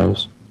 Flash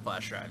drives.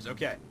 Flash drives,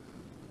 okay.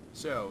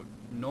 So,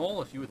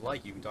 Noel, if you would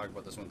like, you can talk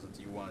about this one since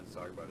you wanted to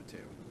talk about it too.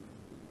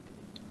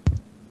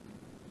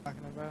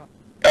 Talking about?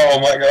 Oh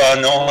my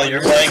god, Noel,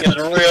 your mic is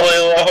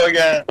really low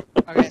again.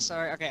 Okay,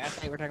 sorry. Okay, I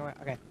thought you were talking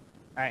about. Okay.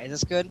 Alright, is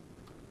this good?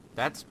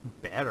 That's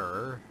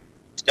better.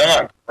 Still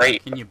not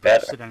great. Can you but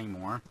boost better. it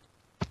anymore?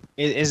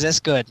 Is this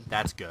good?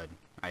 That's good.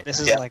 This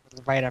think. is like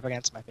right up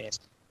against my face.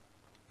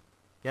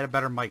 Get a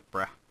better mic,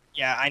 bruh.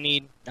 Yeah,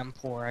 I'm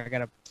poor. I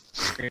gotta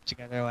scrape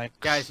together like...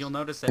 Guys, you'll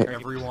notice that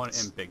everyone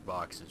in Big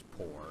Box is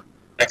poor.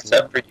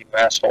 Except for you,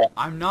 asshole.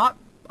 I'm not.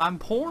 I'm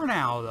poor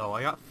now, though.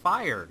 I got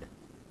fired.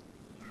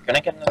 You're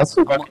gonna get another That's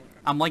a- fucking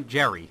I'm like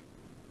Jerry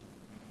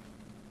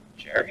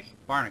Jerry.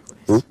 Barnacles.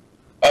 Who?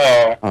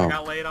 Oh. I Oh.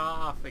 got laid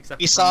off. Except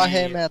We for saw me.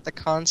 him at the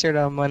concert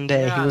on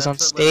Monday. Yeah, he was on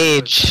that's what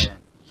Larry was stage. saying.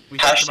 We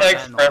talked about that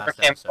Hashtag in the forever last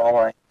came episode.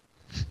 falling.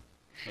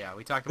 Yeah,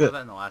 we talked about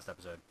that in the last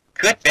episode.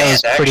 Good That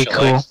was band, pretty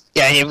actually. cool.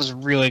 Yeah, it was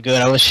really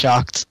good. I was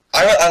shocked.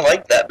 I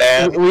like that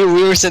band. We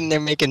were sitting there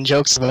making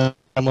jokes about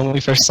them when we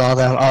first saw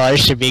them. Oh,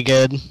 this should be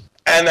good.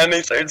 And then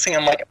they started singing,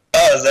 I'm like,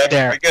 oh, is that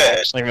They're pretty good?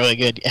 actually really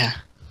good, yeah.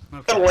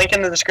 Put a link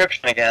in the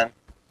description again.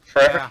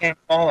 Forever Yeah. came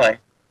falling.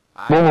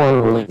 I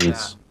More like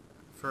links. that.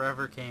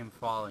 Forever came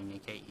falling,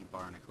 aka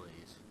Barnacles.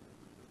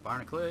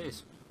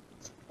 Barnacles.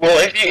 Well,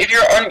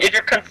 if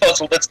you're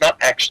confuzzled, it's not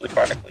actually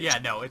Barnacles. Yeah,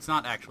 no, it's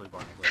not actually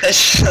Barnacles.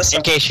 It's just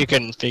In case you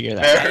couldn't figure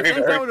that out. I very, think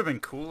that very. would have been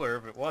cooler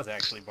if it was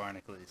actually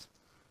Barnacles.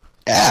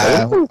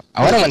 Yeah,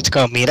 I would have went to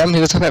go meet him. He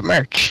was up at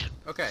merch.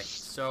 Okay,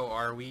 so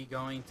are we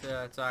going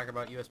to talk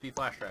about USB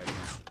flash drives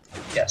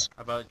now? Yes.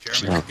 About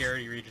German Yeah.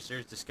 security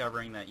researchers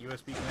discovering that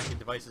USB connected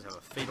devices have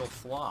a fatal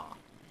flaw.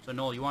 So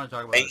Noel, you want to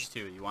talk about Hey. this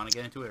too? You want to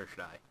get into it or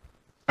should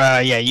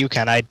I? Yeah, you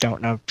can. I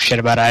don't know shit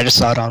about it. I just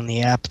saw it on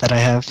the app that I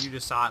have. You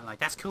just saw it and like,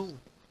 that's cool.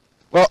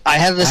 Well, I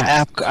have this Ah,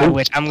 app, cool.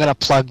 which I'm gonna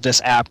plug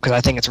this app because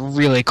I think it's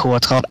really cool.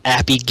 It's called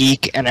Appy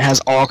Geek, and it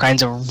has all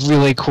kinds of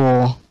really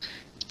cool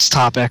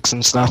topics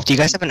and stuff. Do you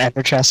guys have an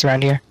Ender chest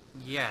around here?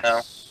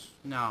 Yes.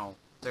 No.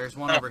 There's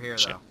one Oh, over here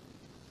shit. though.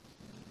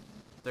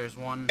 There's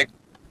one. It-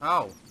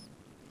 Oh.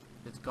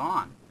 It's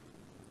gone.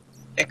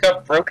 It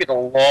got broken a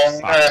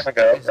long time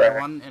ago. Is there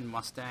Right? one in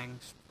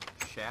Mustang's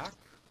shack?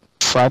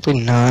 Probably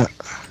not.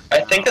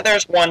 I think that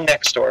there's one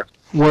next door.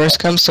 Worst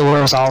comes to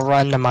worst, I'll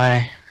run to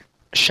my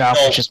shop,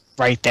 No. which is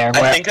right there.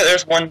 I Where- think that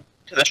there's one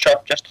to the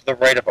shop just to the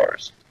right of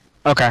ours.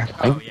 Okay.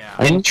 Oh yeah.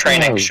 I In think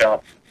training I-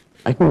 shop.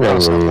 I can go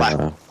Also to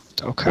black.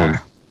 Okay.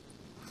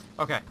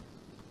 Okay.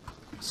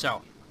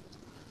 So,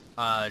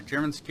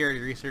 German security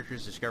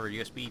researchers discovered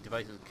USB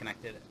devices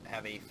connected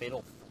have a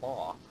fatal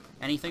flaw.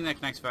 Anything that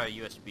connects via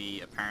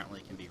USB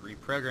apparently can be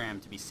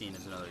reprogrammed to be seen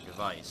as another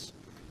device.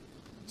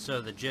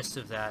 So the gist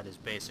of that is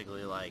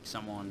basically like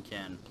someone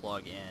can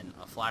plug in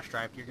a flash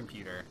drive to your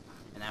computer,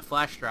 and that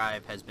flash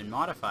drive has been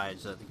modified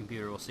so that the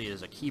computer will see it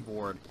as a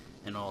keyboard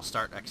and it'll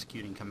start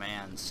executing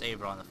commands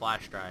saved on the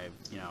flash drive.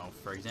 You know,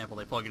 for example,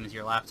 they plug it into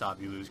your laptop,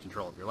 you lose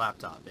control of your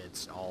laptop.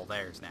 It's all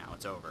theirs now.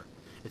 It's over.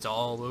 It's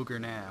all ogre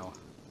now.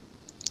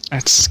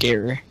 That's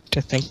scary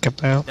to think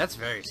about. That's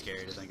very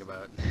scary to think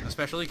about,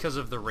 especially because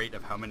of the rate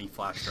of how many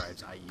flash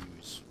drives I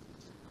use.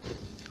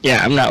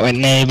 Yeah, I'm not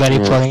letting anybody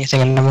Yeah. plug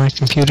anything into my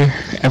computer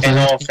ever. And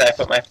all can I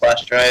put my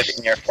flash drive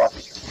in your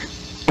floppy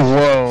drive?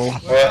 Whoa.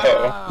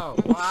 Whoa. Wow!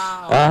 Wow!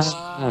 Ah.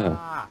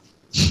 wow.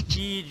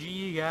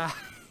 GG, guys.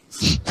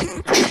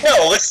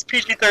 No, this is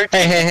PG-13.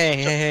 Hey, hey, hey,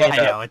 hey, I Okay.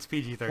 hey. know, it's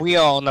PG-13. We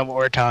all know what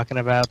we're talking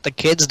about. The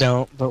kids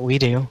don't, but we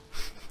do.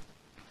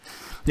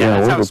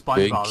 Yeah, that's we're how the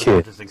big SpongeBob is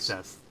kids. just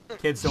success.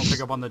 Kids don't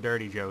pick up on the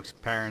dirty jokes.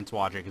 Parents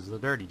watch it because of the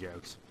dirty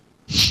jokes.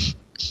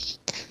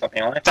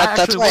 Something like that. That's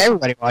Actually, why what-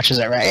 everybody watches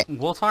it, right?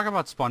 We'll talk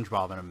about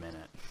SpongeBob in a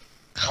minute.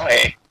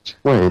 Hey.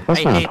 Wait, that's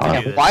I not hate to do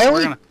possible. this. Why are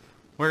we're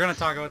we- gonna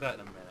talk about that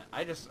in a minute.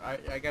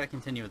 I gotta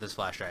continue with this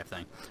flash drive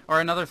thing. Or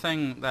another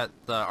thing that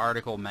the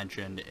article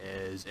mentioned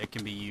is it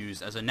can be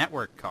used as a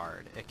network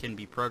card. It can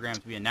be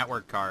programmed to be a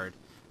network card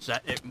so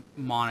that it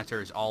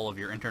monitors all of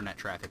your internet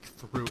traffic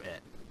through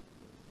it.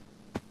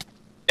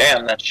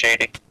 Damn, that's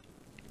shady.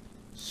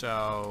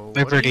 So,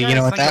 Liberty, what do you you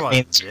know guys what think that about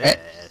means, right?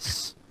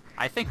 this?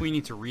 I think we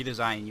need to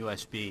redesign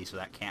USB so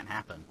that can't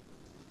happen.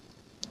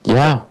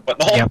 Yeah. What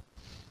the whole? Yep.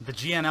 The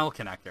GNL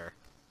connector.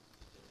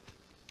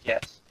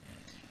 Yes.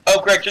 Oh,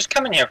 Greg, just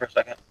come in here for a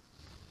second.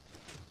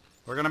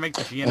 We're gonna make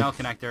the GNL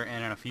connector,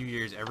 and in a few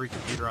years, every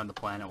computer on the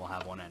planet will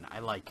have one in.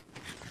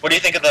 What do you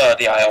think of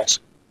the aisles?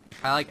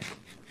 I like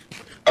it.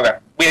 Okay,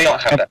 we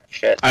don't have that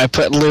shit. I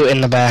put loot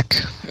in the back.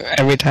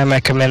 Every time I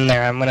come in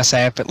there, I'm gonna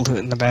say I put loot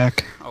in the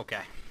back.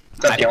 Okay. Is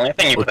that the only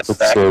thing you put in the What's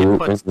back? the- It Loot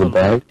puts in the the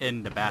bag? loot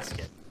in the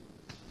basket.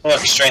 Look,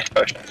 strength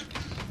potions.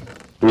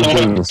 We're Oh,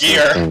 doing the same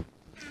dear. thing.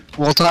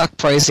 We'll talk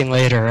pricing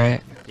later,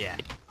 right? Yeah.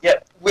 Yeah,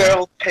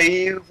 we'll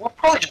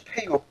probably just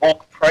pay you a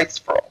bulk price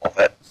for all of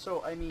it.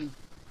 So, I mean,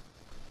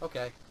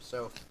 okay,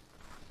 so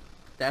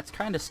that's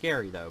kind of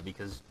scary, though,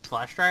 because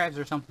flash drives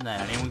are something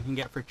that anyone can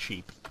get for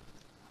cheap,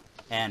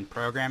 and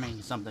programming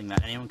is something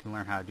that anyone can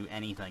learn how to do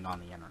anything on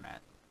the internet.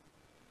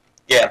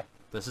 Yeah.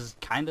 This is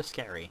kind of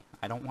scary.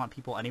 I don't want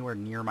people anywhere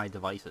near my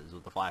devices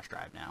with the flash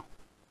drive now.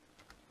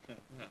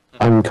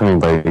 I'm coming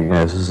by you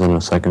guys in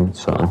a second,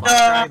 so. Flash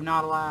drive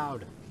not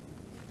allowed.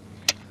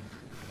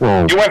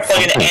 Well, You weren't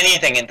plugging okay.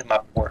 anything into my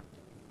port.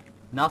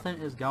 Nothing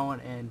is going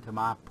into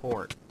my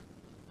port.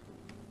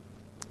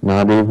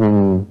 Not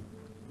even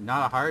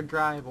Not a hard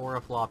drive or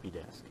a floppy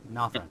disk.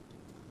 Nothing.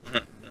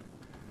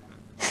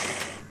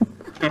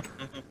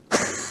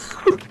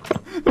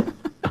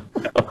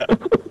 Oh,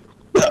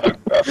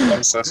 God,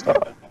 I'm so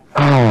sorry.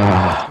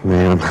 Ah,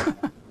 man.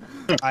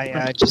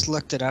 I just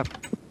looked it up.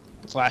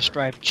 Flash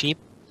drive cheap.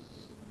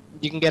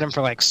 You can get them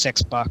for like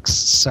 $6,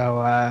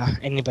 so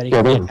anybody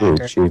Yeah, can they're get a really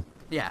hacker. cheap.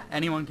 Yeah,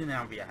 anyone can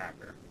now be a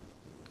hacker.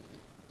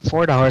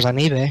 $4 on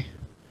eBay.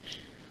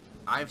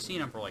 I've seen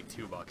them for like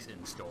 $2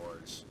 in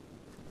stores.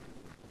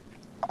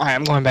 Alright,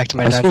 I'm going back to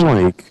my I've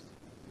dungeon.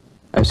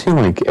 seen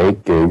like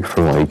 8 gig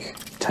for like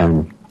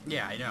 10.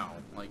 Yeah, I know.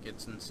 Like,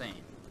 it's insane.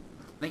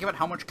 Think about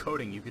how much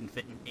coding you can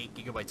fit in 8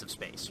 gigabytes of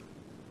space.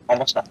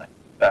 Almost nothing.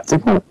 Yeah.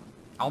 Think about-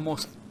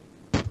 Almost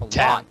a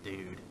 10. lot,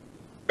 dude.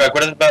 Greg,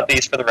 what about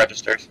these for the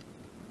registers?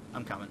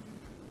 I'm coming.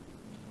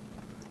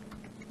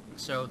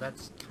 So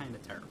that's kind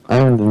of I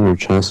terrifying. have it in your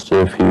chest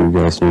if you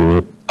guys need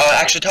it.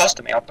 Actually, toss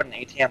to me. I'll put an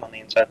ATM on the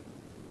inside.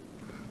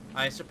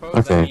 I suppose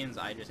Okay. that means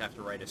I just have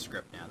to write a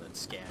script now that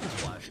scans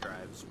flash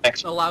drives.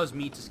 Thanks. It allows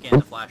me to scan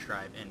the flash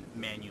drive and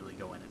manually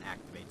go in and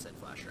activate said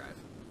flash drive.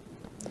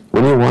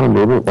 When you want to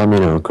move it, let me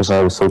know, because I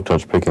have a silk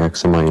touch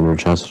pickaxe in my inner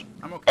chest.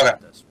 I'm okay Okay.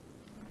 with this.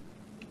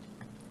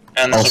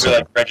 And this will Also- be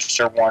like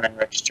register 1 and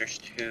registers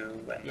 2.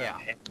 And Yeah.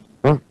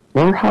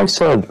 Remember how I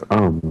said,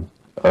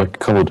 a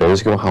couple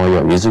days ago how I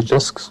got music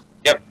discs?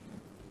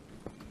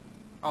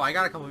 Oh, I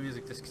got a couple of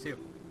music discs too.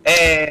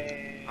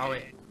 Hey. Oh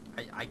wait,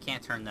 I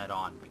can't turn that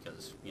on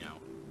because, you know,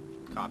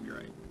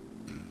 copyright.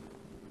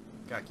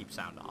 Gotta keep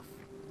sound off.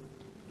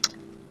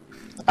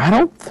 I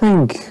don't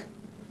think...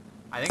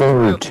 I think There it's were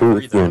royalty two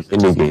free though, in so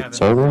just indie have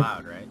games, it in the are there?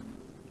 cloud, right?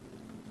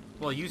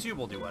 Well, YouTube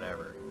will do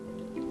whatever.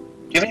 Do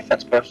you have any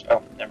fence posts?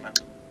 Oh, never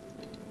mind.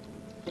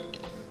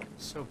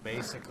 So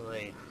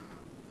basically,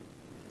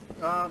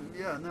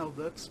 yeah, no,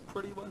 that's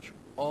pretty much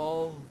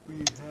all we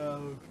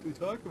have to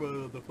talk about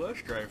on the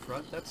flash drive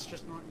front. That's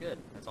just not good.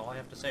 That's all I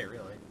have to say,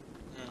 really.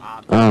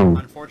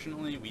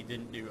 Unfortunately, we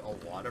didn't do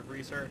a lot of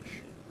research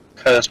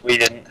Because we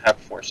didn't have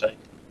foresight.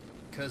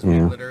 because we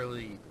Yeah.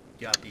 literally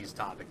got these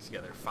topics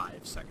together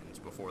 5 seconds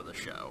before the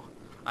show.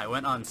 I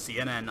went on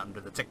CNN under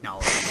the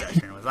technology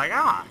session and was like,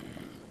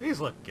 these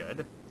look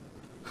good.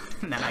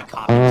 And then I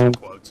copied some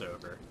quotes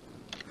over.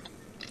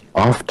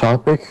 Off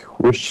topic,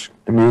 which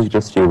music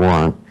disc do you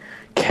want?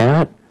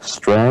 Cat,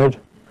 Strad,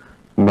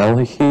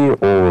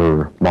 Melihi,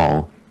 or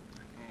Mall?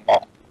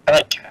 Mall. I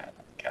like cat.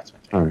 Cat's my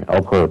favorite. Alright,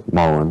 I'll put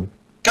Mall in.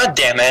 God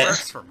damn it!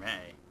 Works for me.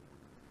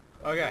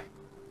 Okay,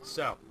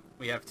 so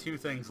we have 2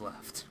 things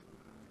left.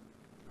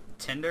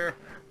 Tinder.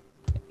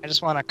 I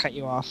just want to cut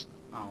you off.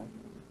 Oh.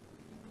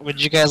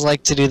 Would you guys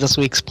like to do this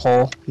week's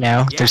poll now?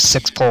 Yeah. There's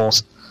 6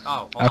 polls.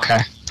 Oh, hold Okay.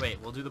 on. Wait,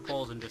 we'll do the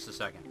polls in just a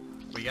second.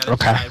 We gotta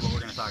Okay. decide what we're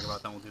gonna talk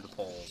about, then we'll do the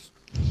polls.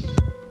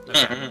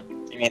 Okay.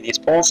 Mm-hmm. You mean these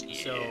polls?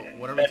 So,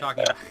 what are we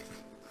talking about?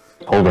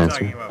 Hold What are we on.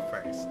 talking about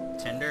first?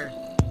 Tinder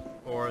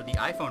or the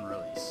iPhone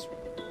release?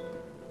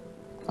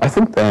 I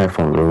think the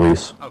iPhone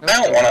release. Okay.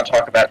 I don't want to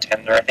talk about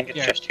Tinder. I think it's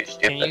Yeah. just too Can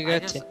stupid. you go I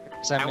to... just-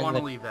 'cause I I'm in want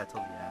to the... leave that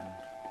till the end.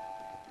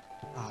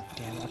 Oh,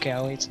 damn. Okay,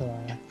 I'll wait till...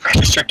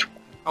 Register 2.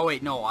 Oh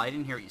wait, no, I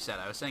didn't hear what you said.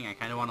 I was saying I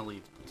kind of want to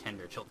leave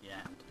Tinder till the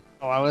end.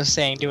 Oh, I was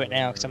saying do it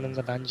now because I'm in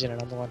the dungeon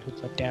and I'm the one who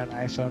put down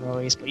iPhone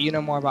release. But you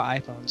know more about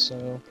iPhone,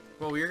 so...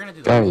 Well, we were gonna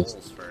do the Guys.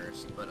 polls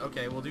first, but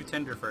okay, we'll do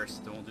Tinder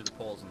first, then we'll do the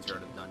polls and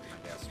start at the dungeon,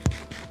 I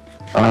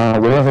guess.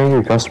 We have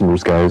angry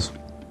customers, guys.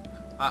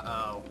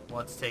 Uh-oh,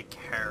 let's take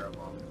care of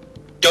them.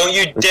 Don't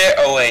you dare!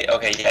 Oh wait,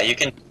 okay, yeah, you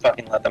can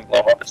fucking let them blow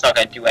up. It's not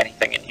gonna do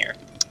anything in here.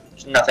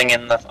 There's nothing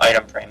in the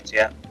item frames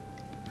yet.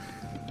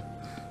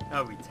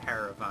 That would be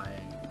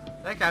terrifying.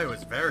 That guy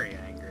was very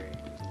angry.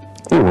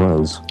 He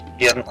was.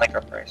 He doesn't like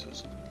our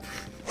prices.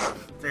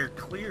 They're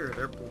clear,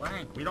 they're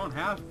blank, we don't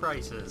have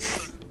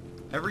prices.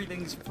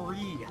 Everything's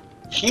free.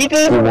 He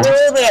didn't know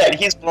that!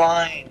 He's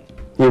blind!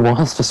 He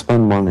wants to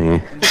spend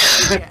money.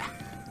 Yeah.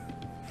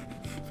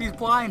 If he's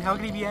blind, how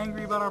can he be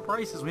angry about our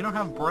prices? We don't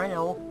have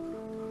Braille.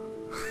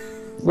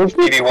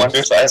 TV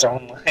Wonder size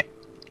only.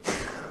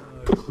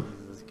 Oh,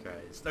 Jesus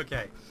Christ.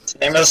 Okay, It's the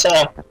name of the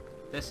song.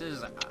 this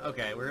is...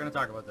 Okay, we're gonna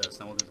talk about this,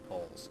 then we'll do the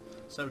polls.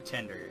 So,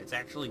 Tinder, it's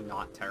actually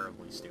not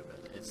terribly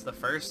stupid. It's the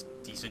first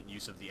decent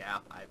use of the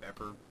app I've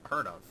ever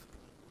heard of.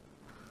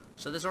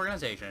 So this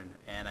organization,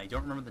 and I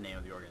don't remember the name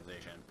of the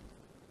organization,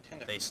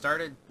 Tinder. they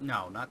started...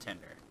 No, not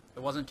Tinder.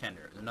 It wasn't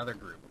Tinder. It was another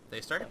group.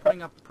 They started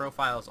putting up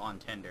profiles on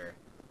Tinder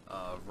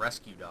of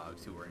rescue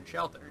dogs who were in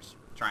shelters,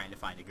 trying to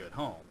find a good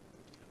home.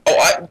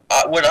 Oh,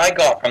 what I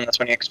got from this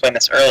when you explained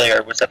this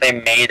earlier was that they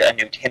made a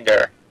new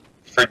Tinder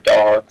for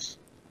dogs.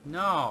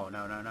 No.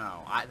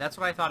 That's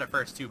what I thought at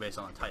first, too, based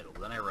on the title.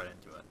 Then I read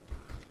into it.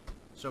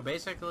 So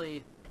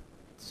basically,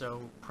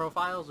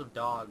 profiles of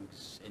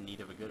dogs in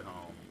need of a good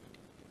home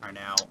are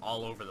now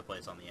all over the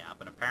place on the app.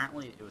 And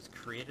apparently it was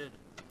created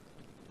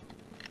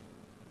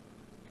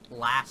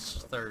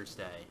last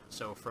Thursday.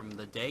 So from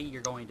the day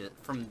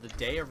from the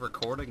day of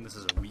recording, this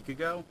is a week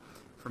ago.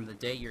 From the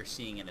day you're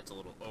seeing it, it's a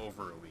little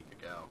over a week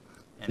ago.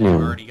 And they've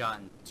already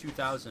gotten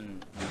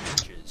 2,000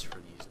 matches for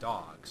these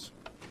dogs.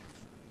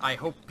 I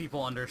hope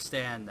people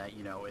understand that,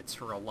 you know, it's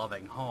for a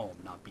loving home,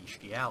 not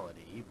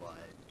bestiality,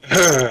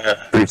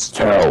 but...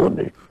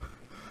 Bestiality.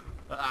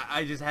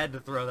 I just had to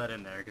throw that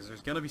in there, because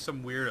there's gonna be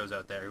some weirdos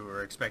out there who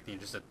are expecting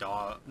just a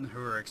dog,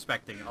 who are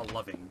expecting a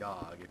loving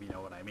dog, if you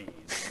know what I mean.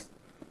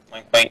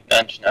 Wink, wink,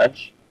 nudge,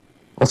 nudge.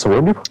 Also,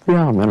 where do you put the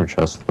inner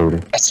chest,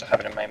 Lodi? I still have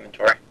it in my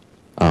inventory.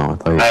 Oh, I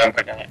thought you... I haven't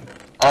put it in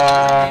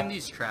yet. Name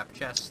these trap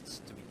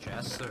chests to be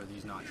chests, or are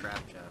these not trap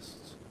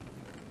chests?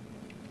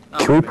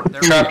 Can we put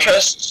they're Trap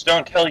chests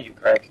don't tell you,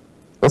 Greg.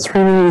 Let's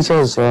rename these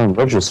as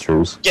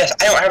registers. Yes,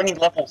 I don't have any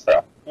levels,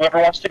 though. Whoever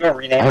wants to go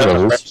rename I have them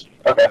as those. registers.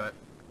 Okay.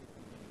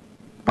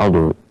 I'll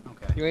do it.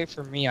 Okay, You wait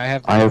for me, I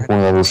have more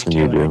levels than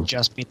you and I do.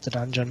 just beat the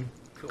dungeon.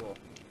 cool.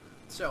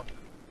 So,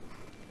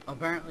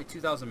 apparently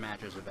 2,000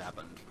 matches have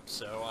happened,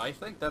 so I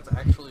think that's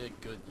actually a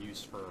good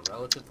use for a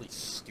relatively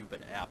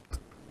stupid app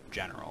in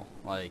general.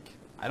 Like,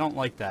 I don't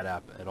like that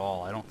app at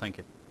all. I don't think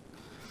it...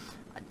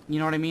 You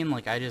know what I mean?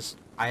 Like, I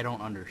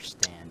don't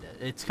understand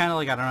it. It's kind of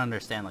like I don't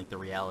understand, like, the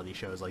reality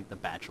shows like The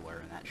Bachelor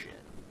and that shit.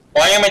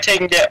 Why am I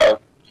taking damage? Oh,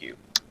 you.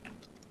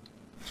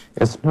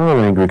 It's not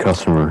an angry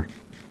customer.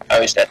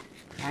 Oh, he's dead.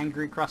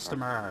 Angry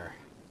customer.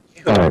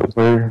 Alright,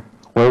 where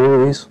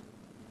were these?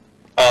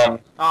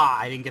 Ah,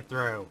 I didn't get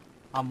through.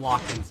 I'm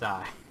locked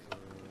inside.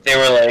 They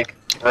were, like,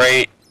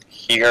 right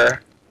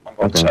here on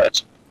both Okay.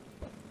 sides.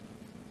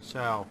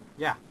 So,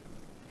 yeah.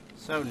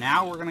 So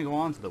now we're gonna go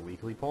on to the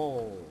weekly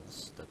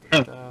polls.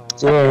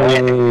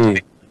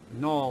 Yay!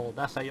 No,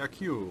 that's at your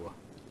cue.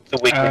 The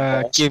weekly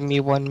knolls. Give me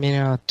 1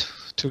 minute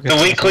to get The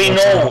to weekly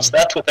knolls,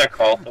 that's what they're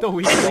called. The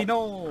weekly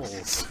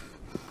Knolls!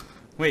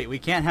 Wait, we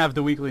can't have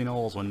the weekly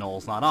Knolls when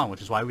Noel's not on,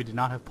 which is why we did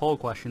not have poll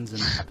questions in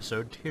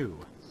episode 2.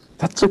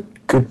 That's a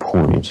good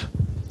point.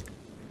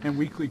 And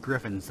weekly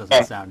Griffins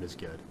doesn't sound as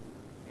good.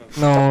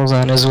 Noel's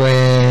on his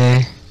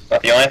way.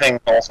 But the only thing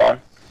knolls on.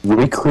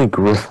 Weekly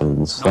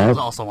Griffins. Noel's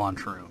That, also on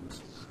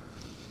Shrooms.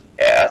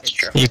 Yeah, that's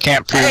true. You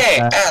can't prove Hey,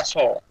 that.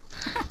 asshole!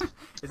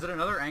 Is it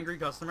another angry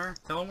customer?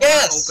 Tell him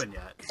Yes! we're not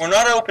open yet. We're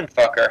not open,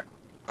 fucker.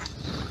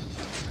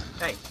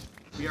 Hey,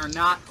 we are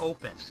not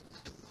open.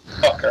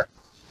 Fucker.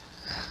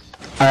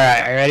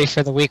 Alright, are you ready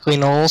for the weekly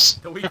Knolls?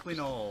 The weekly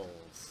Knolls.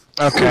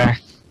 Okay.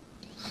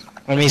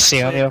 Let me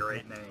see. That's a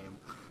great name.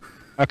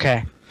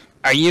 Okay.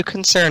 Are you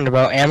concerned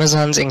about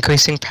Amazon's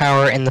increasing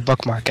power in the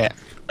book market?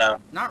 No.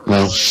 Not No.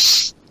 really.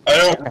 I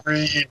don't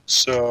read,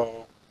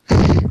 so...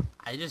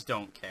 I just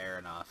don't care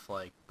enough.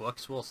 Like,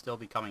 books will still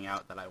be coming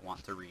out that I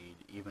want to read,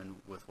 even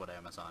with what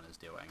Amazon is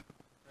doing.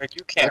 Like,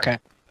 you can't. Okay.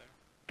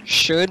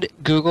 Should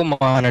Google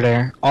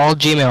monitor all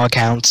Gmail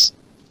accounts,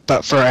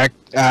 but for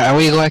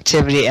illegal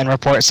activity and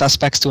report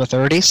suspects to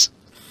authorities?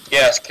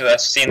 Yes, because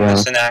I've seen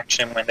this in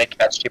action when they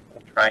catch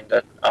people trying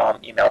to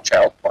email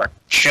child porn.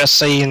 Just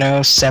so you know,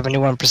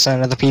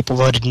 71% of the people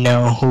voted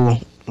no who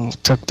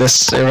took this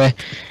survey.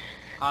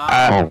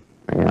 oh,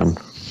 man.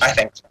 I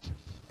think so.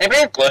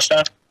 Anybody have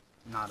glowstone?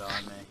 Not on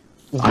me.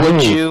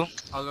 Would you...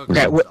 I'll go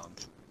Okay, grab some.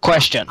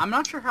 Question. I'm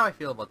not sure how I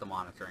feel about the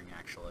monitoring,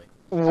 actually.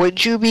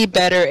 Would you be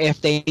better if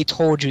they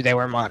told you they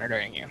were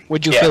monitoring you?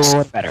 Would you Yes. feel a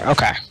little better?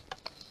 Okay.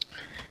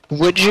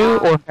 Would you,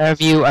 or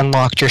have you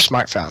unlocked your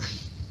smartphone?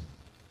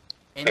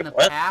 In Wait, the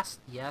what? past,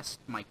 yes.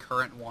 My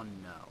current one,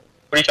 no.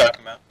 What are you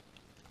talking about?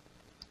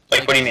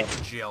 Like, what do you mean?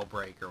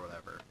 Jailbreak or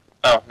whatever.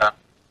 Oh, no.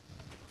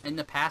 In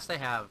the past, I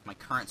have. My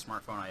current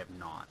smartphone, I have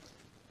not.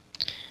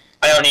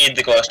 I don't need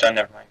the glowstone,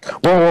 never mind.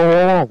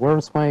 Whoa,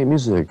 where's my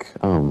music?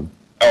 Oh,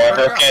 I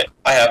broke it.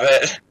 I have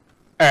it.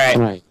 Alright.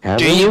 Can I have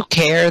Do it? you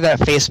care that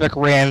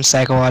Facebook ran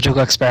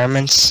psychological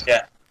experiments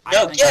Yeah. I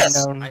No, think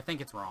yes! I know. I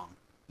think it's wrong.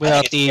 without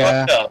I think the, it's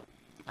fucked up.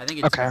 I think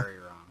it's Okay. very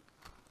wrong.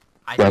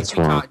 I That's think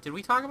we wrong. Did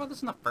we talk about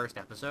this in the first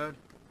episode?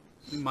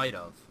 We might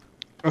have.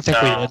 I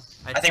think we No. did.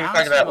 I think we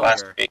talked about it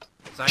last week.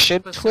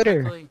 Should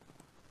Twitter-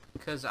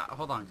 Because,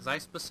 hold on, because I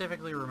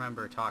specifically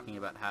remember talking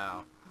about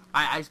how...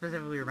 I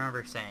specifically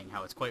remember saying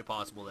how it's quite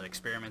possible that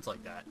experiments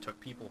like that took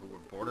people who were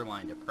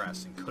borderline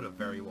depressed and could have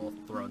very well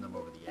thrown them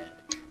over the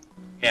edge.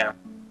 Yeah.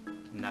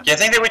 And that's- Yeah, I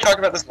think that we talked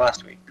about this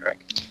last week,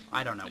 correct?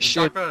 I don't know. We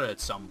Should- talked about it at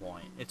some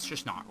point. It's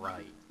just not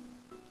right.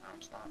 No,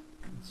 it's not.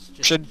 It's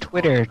just Should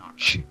Twitter... totally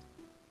not right.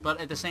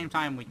 But at the same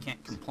time, we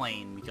can't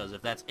complain, because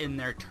if that's in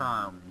their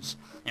terms,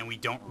 and we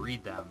don't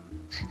read them...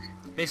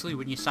 Basically,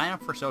 when you sign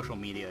up for social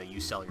media,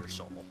 you sell your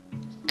soul.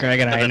 Greg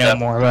and I know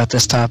more about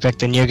this topic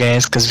than you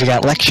guys, because we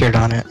got lectured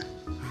on it.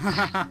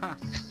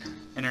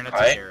 Internet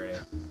Right. security.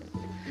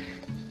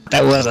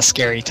 That was a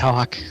scary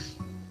talk.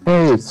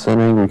 Hey, it's an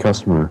angry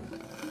customer.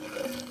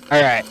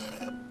 Alright.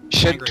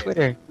 Should Angry.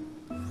 Twitter...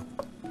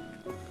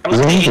 Come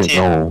look at the Angry? ATM.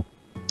 No.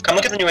 Come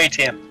look at the new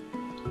ATM.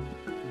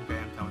 Okay,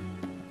 I'm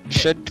coming.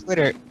 Should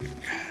Twitter...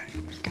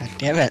 God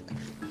damn it.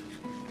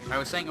 I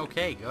was saying,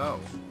 okay, go.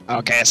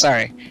 Okay,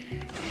 sorry.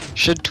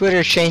 Should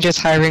Twitter change its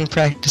hiring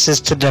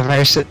practices to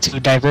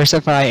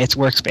diversify its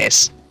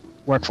workforce?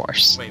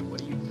 Wait, what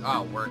do you...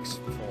 Oh, works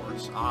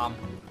force.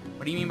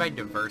 What do you mean by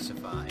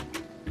diversify?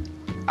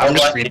 I'm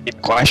just reading the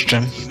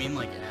question. Do you mean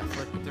like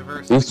ethnic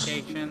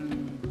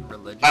diversification,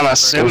 religious I'm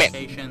assuming-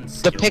 diversification, The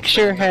skill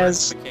picture set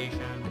has- diversification?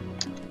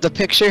 the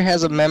picture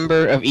has a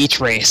member of each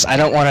race. I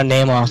don't want to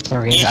name off the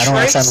race. I don't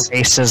want to sound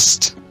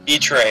racist.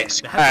 Each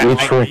race.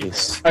 Each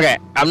race. Okay,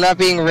 I'm not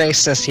being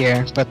racist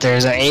here, but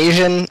there's an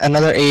Asian,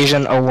 another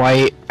Asian, a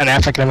white, an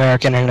African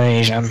American, and an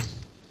Asian.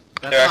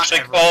 They're actually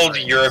called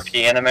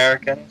European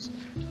Americans.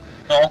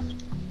 No.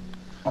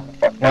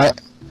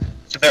 What?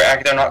 So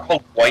they're not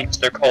called whites.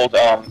 They're called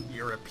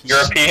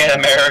European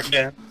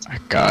Americans. Oh,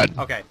 God.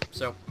 Okay,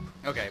 so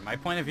my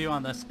point of view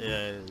on this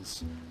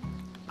is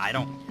I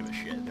don't give a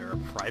shit. They're a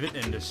private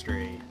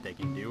industry. They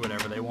can do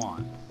whatever they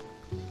want.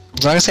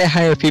 As long as they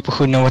hire people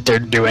who know what they're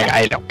doing,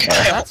 I don't care.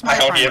 That's my I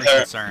don't primary either.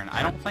 concern.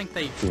 I don't think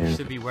they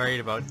should be worried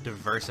about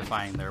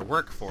diversifying their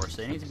workforce.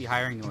 They need to be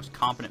hiring the most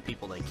competent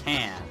people they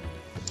can.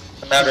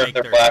 No matter if make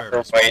they're their black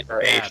or service white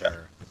or Asian.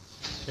 better.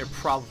 They're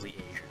probably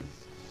Asian.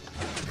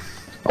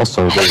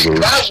 Also, they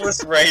That was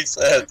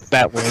racist.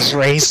 That was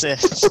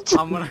racist.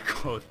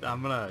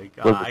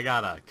 I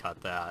gotta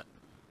cut that.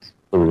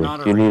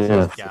 Not a you need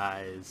racist, to.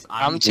 guys.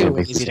 I'm too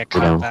lazy to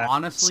cut that.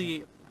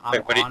 Honestly, I'm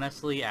Wait, what do you-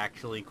 honestly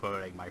actually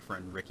quoting my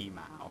friend Ricky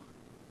Mao.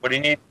 What do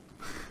you need?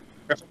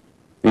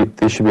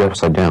 They should be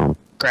upside down.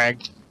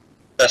 Greg,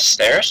 The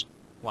stairs?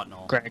 What,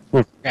 Noel? Greg.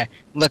 Okay,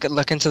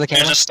 look into the There's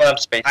camera. a slab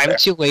space I'm there.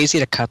 too lazy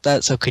to cut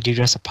that, so could you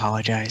just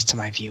apologize to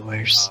my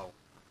viewers? Oh.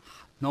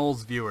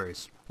 Noel's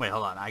viewers. Wait,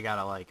 hold on. I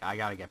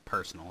gotta get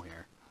personal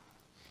here.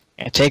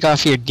 Yeah, take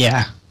off your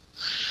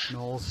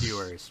Noel's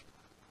viewers.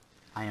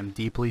 I am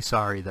deeply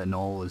sorry that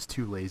Noel is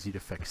too lazy to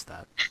fix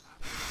that.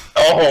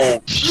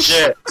 Oh,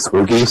 shit.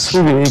 Swiggy,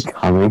 swiggy,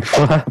 comic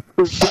flap.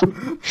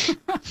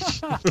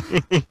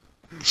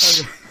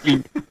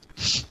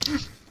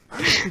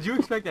 Did you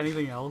expect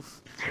anything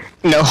else?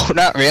 No,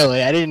 not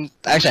really. I didn't.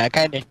 Actually, I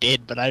kind of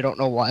did, but I don't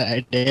know why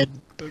I did.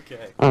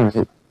 Okay.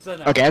 Alright. So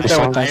no, Okay, I'm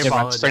done with I Dungeon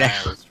Runs for now.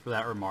 apologize for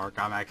that remark.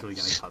 I'm actually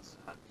gonna cut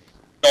that.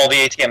 No, the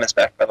ATM is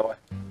back, by the way.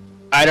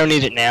 I don't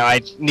need it now.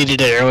 I needed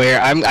it earlier.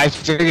 I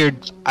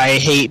figured I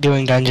hate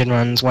doing dungeon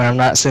runs when I'm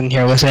not sitting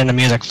here listening to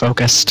music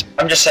focused.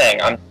 I'm just saying,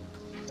 I'm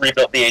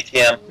rebuilt the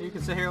ATM. You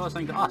can sit here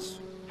listening to us.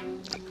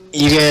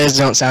 You guys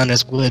don't sound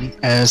as good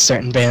as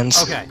certain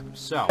bands. Okay,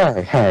 so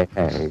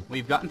Hey.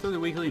 we've gotten through the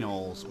weekly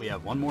Knowles. We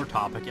have one more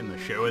topic, and the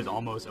show is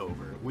almost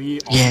over.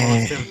 We Yeah.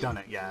 almost have done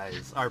it,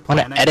 guys. Our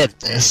Wanna planning edit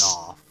has paid this.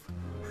 off.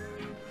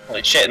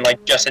 Holy shit, and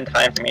like just in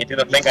time for me to do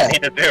the thing I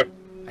need to do.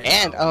 I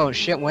And know. oh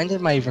shit, when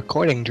did my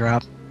recording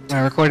drop? My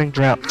recording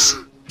dropped.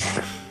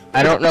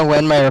 I don't know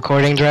when my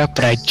recording dropped,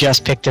 but I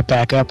just picked it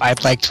back up.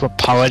 I'd like to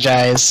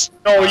apologize.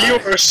 No, you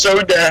were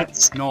so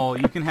dense. Noel,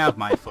 you can have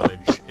my footage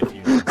if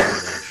you need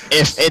footage.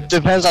 If it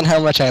depends on how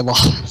much I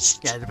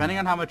lost. Yeah, depending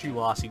on how much you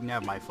lost, you can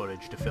have my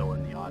footage to fill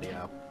in the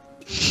audio.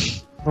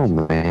 Oh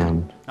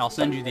man. I'll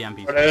send you the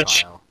MP3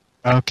 Footage. file.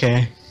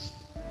 Okay.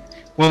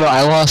 Well, no,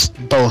 I lost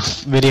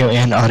both video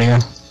and audio.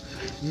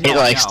 It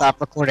No.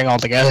 stopped recording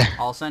altogether.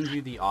 I'll send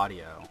you the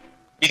audio.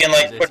 You can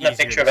like It's put in a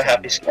easier picture of to a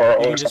happy send it. squirrel You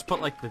or can just something.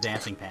 put like the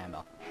dancing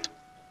panda.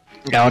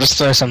 Yeah, I'll just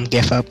throw some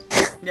GIF up.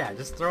 Yeah,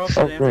 just throw up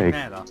the Oh, dancing great.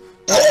 panda.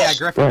 Oh, yeah,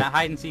 Griffin, Right. that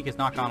hide and seek has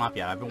not gone up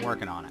yet. I've been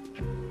working on it.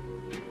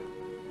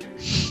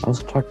 I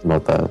was talking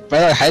about that. By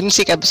the way, Hide and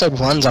Seek episode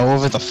 1's all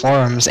over the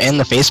forums and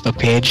the Facebook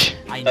page.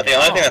 I Not the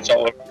only thing know. that's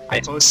all over. I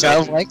It's posted,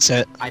 Sal likes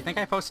it. I think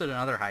I posted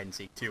another hide and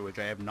seek too, which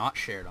I have not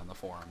shared on the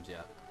forums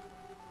yet.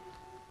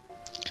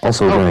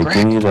 Also, Oh, Greg, Greg,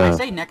 you need I a.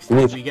 say next you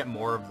time need- we get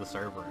more of the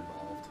server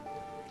involved.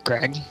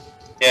 Greg.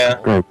 Yeah.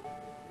 Greg,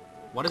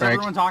 What is Greg.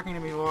 everyone talking to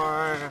me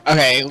for?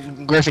 Okay,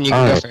 Griffin, you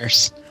can go Alright.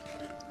 first.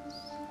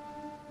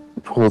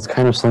 well, it's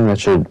kind of something that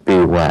should be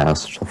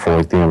last for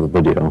like the end of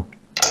the video.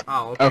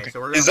 Oh, okay. Okay. So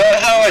we're Is gonna,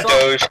 that how a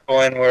we still-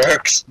 Dogecoin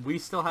works? We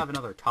still have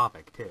another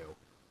topic too.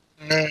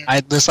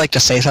 I'd just like to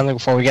say something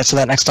before we get to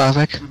that next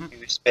topic.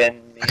 You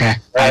spin me Okay,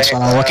 I just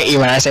want to look at right you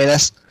when I say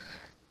this.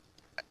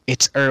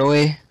 It's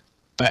early,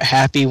 but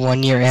happy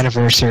 1 year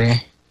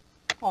anniversary.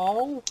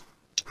 Oh.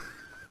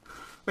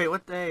 Wait,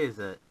 what day is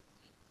it?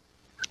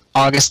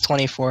 August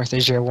 24th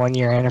is your 1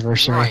 year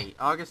anniversary. Right,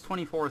 August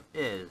 24th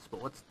is,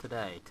 but what's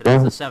today? Today's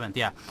Yeah. the 7th,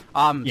 yeah.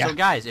 Yeah. So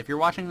guys, if you're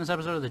watching this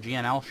episode of the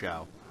GNL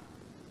show,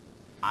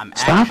 I'm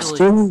Stop actually...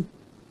 stealing.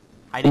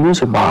 I the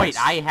music Oh, box.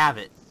 wait, I have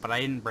it, but I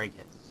didn't break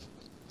it.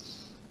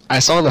 I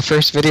saw the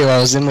first video I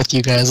was in with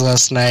you guys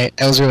last night.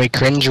 That was really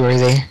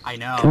cringeworthy. I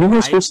know. Can you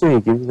guys I,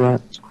 seriously give me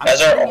that? I'm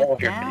As are putting all it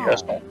of your down.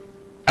 videos. Noel.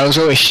 I was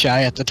really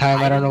shy at the time.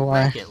 I don't know didn't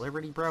why. break it.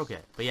 Liberty broke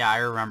it. But yeah, I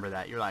remember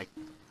that. You're like...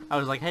 I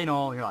was like, hey,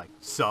 Noel. And you're like,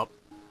 sup?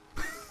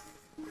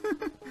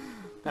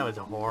 That was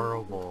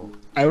horrible.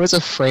 I was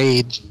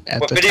afraid at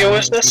What the video time.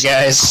 was this? You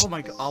guys. Oh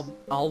my god,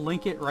 I'll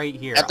link it right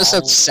here.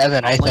 Episode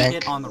 7, I'll I link think.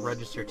 it on the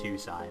Register 2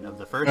 sign of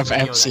the first Of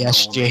video that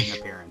MCSG. Noel made an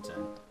appearance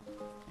in.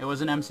 It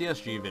was an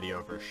MCSG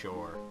video for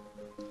sure.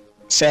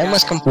 Sam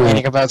was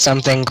complaining about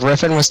something.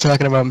 Griffin was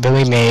talking about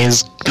Billy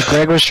Mays.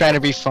 Greg was trying to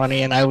be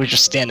funny, and I was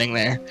just standing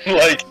there.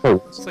 Like,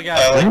 Oh, So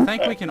guys, I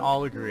think we can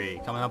all agree,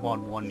 coming up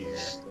on 1 year,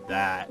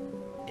 that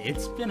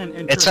It's been an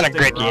It's been a interesting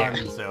great year.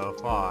 run so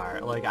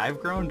far. Like, I've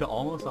grown to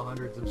almost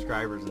 100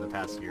 subscribers in the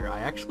past year. I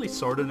actually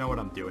sort of know what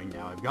I'm doing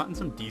now. I've gotten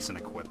some decent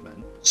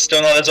equipment.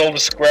 Still not as old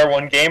as Square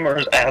One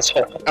Gamers,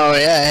 asshole. Oh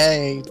yeah,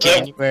 hey,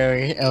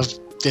 January of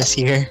this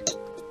year.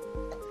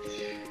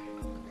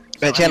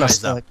 That channel anyways,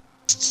 still.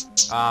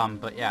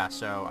 But yeah,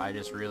 so I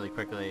just really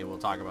quickly will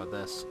talk about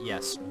this.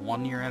 Yes,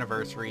 1 year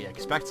anniversary.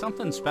 Expect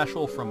something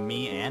special from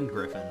me and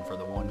Griffin for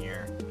the 1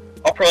 year.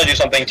 I'll probably do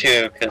something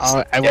too, because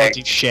I won't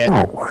do shit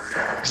No.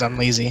 because I'm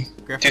lazy.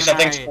 Griffin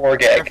something and I- for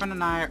Gag. Griffin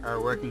and I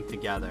are working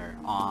together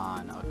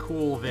on a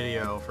cool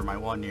video for my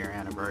 1 year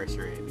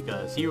anniversary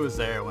because he was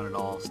there when it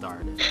all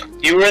started.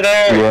 You were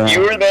there, Yeah.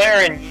 you were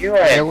there, and you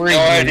had Where no were you?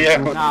 idea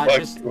what Nah, the fuck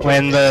just- you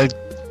were.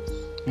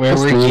 Where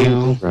were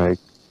you Right.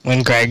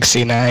 when Greg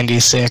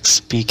C96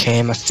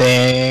 became a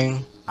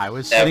thing? I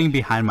was Yeah. sitting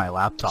behind my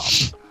laptop.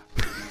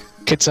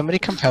 Could somebody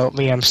come help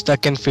me? I'm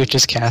stuck in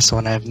Fuchs Castle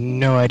and I have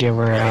no idea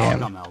where I I'll am.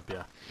 come help you.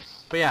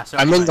 But yeah, so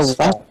I'm in anyways,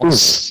 the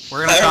walls.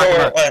 we're I gonna don't know talk where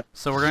it about. went.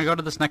 So we're gonna go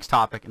to this next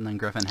topic, and then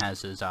Griffin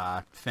has his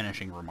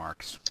finishing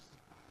remarks.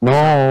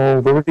 No,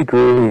 that would be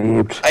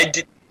great. I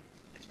did.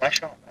 It's my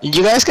show.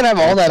 You guys can have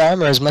all that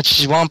armor as much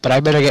as you want, but I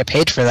better get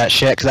paid for that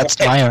shit, because that's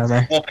Okay. my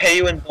armor. We'll pay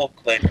you in bulk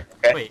later,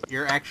 okay? Wait,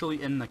 you're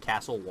actually in the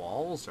castle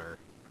walls, or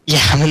Yeah,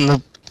 I'm in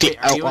the wait,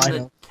 are you in outline.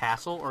 the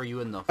castle, or are you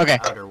in the Okay.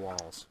 outer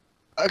walls?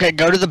 Okay,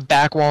 go to the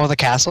back wall of the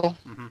castle,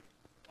 Mhm.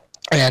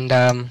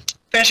 and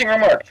Finishing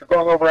remarks. We're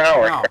going over an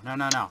hour.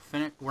 No.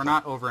 We're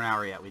not over an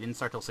hour yet. We didn't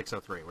start till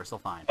 6:03. We're still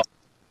fine.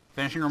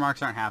 Finishing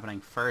remarks aren't happening.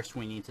 First,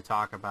 we need to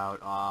talk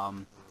about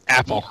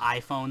Apple. the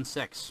iPhone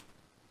 6.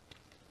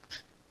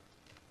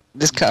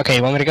 Okay,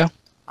 you want me to go?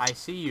 I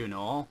see you,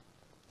 Noel.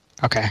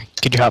 Okay,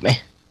 could you help me?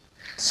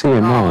 See you Oh,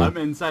 now. I'm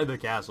inside the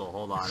castle.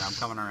 Hold on, I'm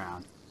coming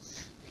around.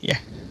 You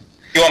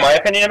want my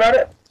opinion about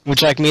it? Would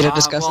you like me to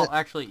discuss well, it?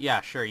 actually, yeah,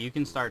 sure. You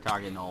can start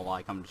talking, Noel, while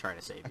I come to try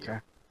to save you. Okay.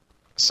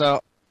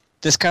 So,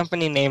 this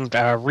company named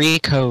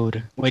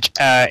Recode, which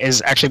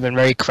is actually been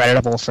very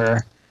credible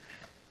for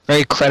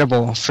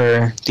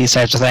these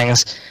types of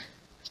things,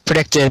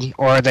 predicted,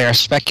 or they are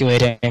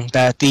speculating,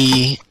 that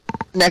the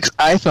next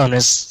iPhone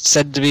is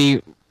said to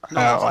be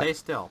No, stay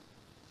still.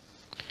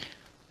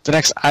 the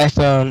next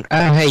iPhone.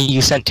 Oh, hey,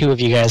 you sent two of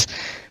you guys.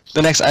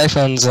 The next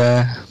iPhone's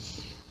I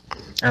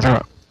don't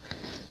know,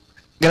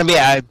 gonna be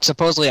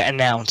supposedly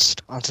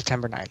announced on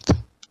September 9th,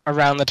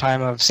 around the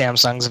time of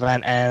Samsung's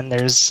event, and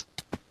there's.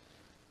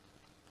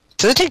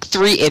 Does it take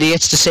 3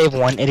 idiots to save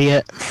 1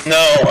 idiot?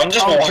 No, I'm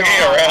just Oh, walking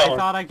God, I around.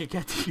 thought I could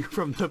get to you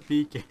from the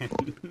beacon.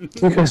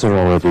 You guys are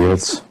all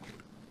idiots.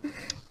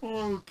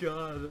 Oh,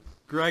 God.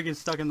 Greg is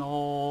stuck in the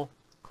hole.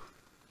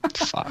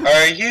 Fuck.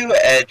 Are you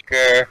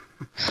Edgar?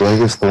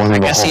 Greg is the one I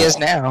in the guess he hall. is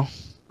now.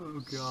 Oh,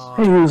 Hey, God.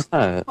 who's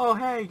that? Oh,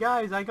 hey,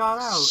 guys, I got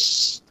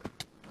out.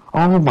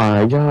 Oh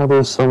my god,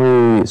 there's so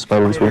many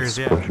spiders with Spiders,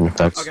 yeah. suppression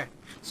effects. Okay,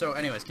 so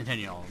anyways,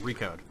 continue, Noel.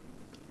 Recode.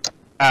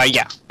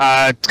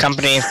 Yeah.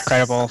 Company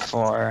credible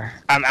for...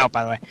 I'm out,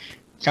 by the way.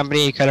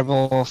 Company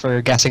credible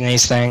for guessing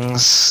these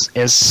things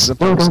is No,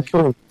 supposed don't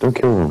kill him. Don't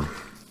kill him.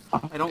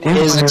 I don't Damn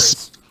like it.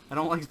 spiders. I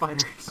don't like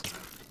spiders.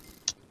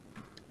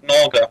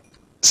 No, go.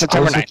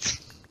 September I was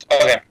 9th.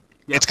 Okay.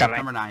 Yeah, It's coming.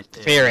 September 9th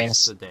is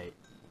Theories. the date.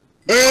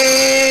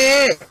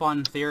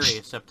 Fun theory,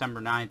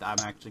 September 9th, I'm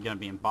actually going to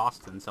be in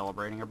Boston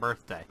celebrating a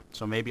birthday.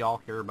 So maybe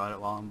I'll hear about it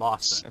while I'm in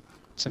Boston.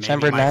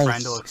 September Maybe my 9th.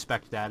 friend will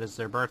expect that as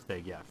their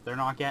birthday gift. They're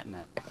not getting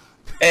it.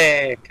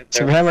 Hey, 'cause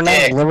they're September 9th,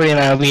 big. Liberty and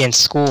I will be in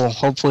school,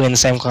 hopefully in the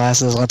same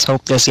classes. Let's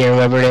hope this year,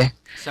 Liberty.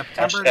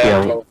 September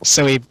Hashtag 9th,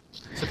 So we...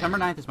 September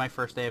 9th is my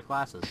first day of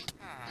classes.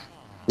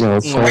 Yeah,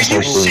 it's Are all you supposed to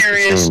be the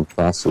serious? same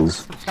classes.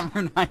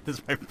 September 9th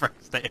is my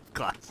first day of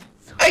classes.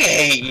 I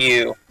hate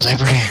you.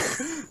 Liberty.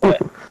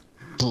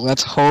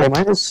 Let's Hey, hope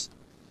mine is...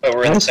 But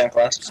we're in the same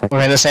class.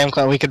 we're in the same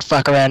class. We could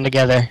fuck around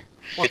together.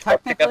 Well, Get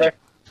fucked together.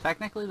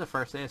 technically the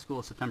first day of school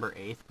is September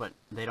 8th, but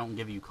they don't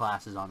give you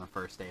classes on the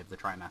first day of the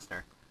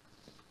trimester.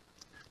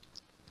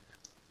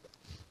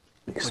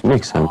 Which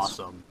Makes is sense.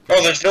 awesome.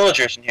 Oh, there's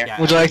villagers in here.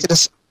 Yeah, Would you like to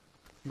just...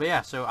 But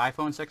yeah, so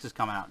iPhone 6 is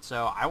coming out.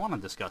 So I want to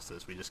discuss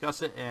this. We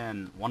discussed it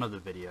in one of the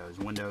videos,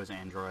 Windows,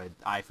 Android,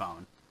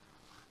 iPhone.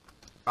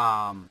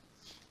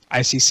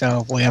 I see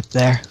cell way up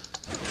there.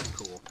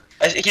 Cool.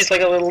 He's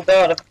like a little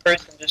dot of a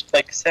person, just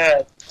like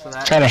sad. So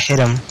that, Try to hit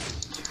him.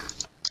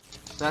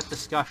 that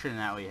discussion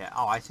that we had...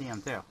 Oh, I see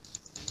him too.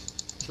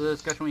 So the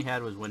discussion we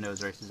had was Windows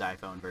versus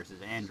iPhone versus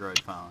Android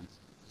phone.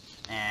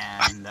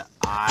 And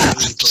I I'm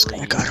just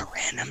gonna believe... go to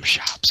random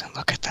shops and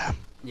look at them.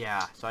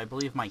 Yeah, so I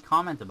believe my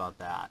comment about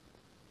that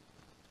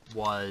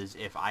was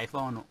if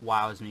iPhone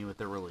wows me with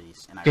the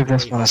release, and I Give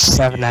this really one a hope they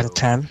 7 do, out of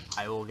 10.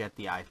 I will get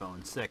the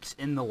iPhone 6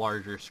 in the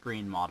larger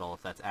screen model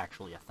if that's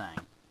actually a thing.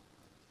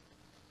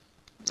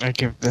 I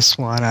give this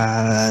one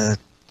a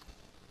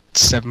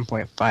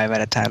 7.5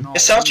 out of 10. No,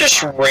 It sounds just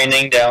 5.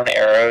 raining down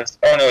arrows.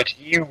 Oh no, it's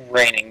you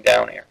raining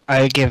down arrows.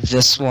 I give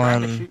this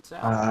Trying to one shoot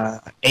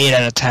Sal. 8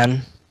 out of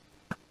 10.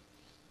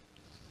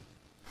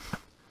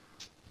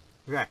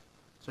 Okay,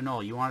 so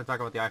Noel, you want to talk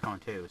about the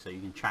iPhone 2, so you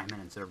can chime in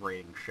instead of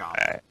rating shop.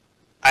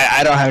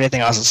 I don't have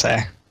anything else to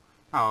say.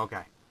 Oh,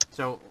 okay.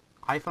 So,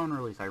 iPhone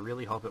release, I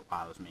really hope it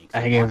wows me.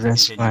 'Cause I I give want to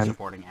this continue one-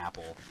 supporting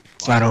Apple.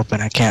 It's not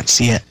open, I can't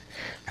see it.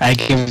 I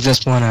give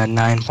this one a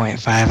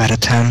 9.5 out of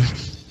 10.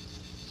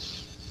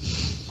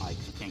 Like,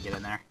 you can't get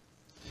in there.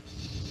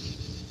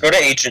 Go to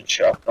Agent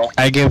Shop. No.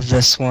 I give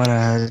this one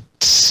a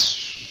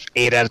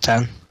 8 out of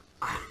 10.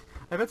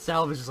 I bet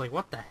Salve is just like,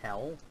 what the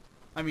hell?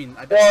 I mean,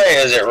 I Why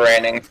is it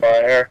raining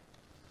fire?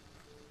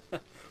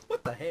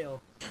 What the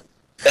hell?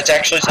 That's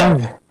actually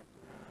something.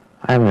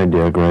 I have an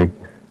idea, Greg.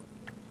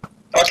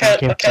 I'll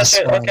catch it.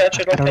 I'll one- catch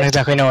it. I don't Okay.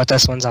 exactly know what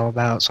this one's all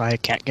about, so I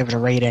can't give it a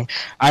rating.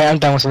 I'm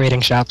done with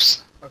rating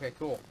shops. Okay,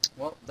 cool.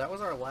 Well, that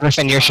was our last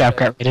Griffin, your shop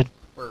got rated.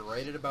 We're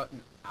right at about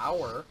an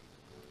hour.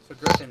 So,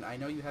 Griffin, I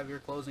know you have your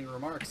closing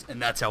remarks.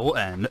 And that's how we'll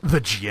end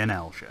the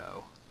GNL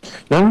show.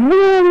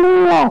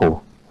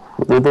 No.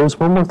 There's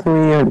one more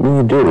thing you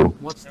need to do.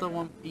 What's the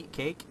one? Eat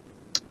cake?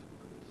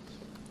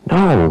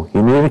 No,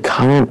 you need to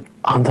comment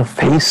on the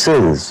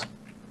faces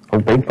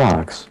of Big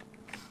Box.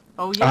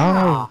 Oh,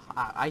 yeah.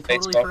 Oh. I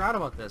totally Facebook. forgot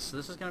about this.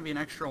 This is going to be an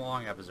extra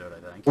long episode,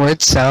 I think.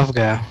 Where'd Salve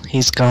go?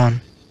 He's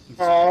gone. He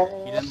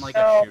didn't like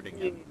us shooting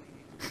him.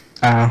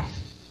 Oh.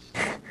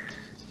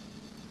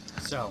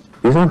 So,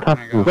 He's on we're top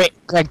gonna of go.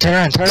 Wait, Greg, turn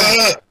around, turn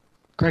around.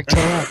 Greg, turn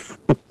around.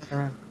 Turn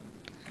around.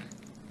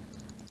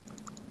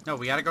 No,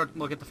 we gotta go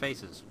look at the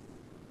faces.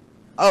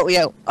 Oh,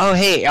 yeah. Oh,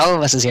 hey, all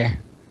of us is here.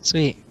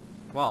 Sweet.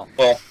 Well,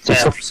 Well, Sam.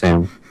 Except for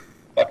Sam.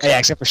 Fuck Yeah,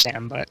 except for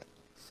Sam, but...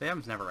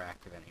 Sam's never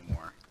active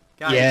anymore.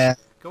 Guys, Yeah.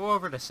 go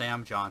over to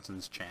Sam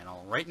Johnson's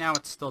channel. Right now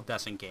it's still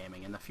Descent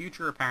Gaming. In the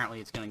future, apparently,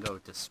 it's gonna go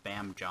to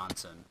Spam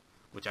Johnson,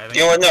 which I think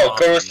You know what? is an No,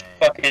 go to his awesome name.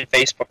 fucking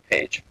Facebook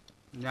page.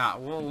 Nah,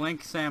 we'll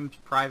link Sam's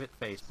private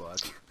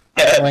Facebook.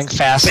 Yes. Going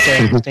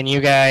faster than you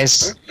guys.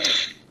 So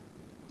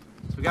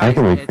I guys,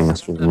 can make it's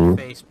faster the than you.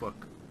 Facebook.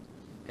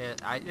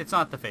 It's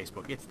not the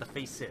Facebook, it's the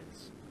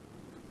faces.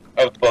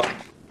 Oh, book. Oh,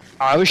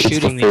 I was It's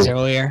shooting the these thing.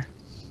 earlier.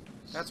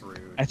 That's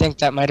rude. I think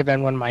that might have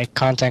been when my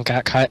content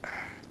got cut.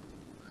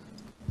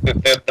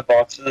 The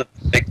boxes of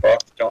the big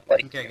box don't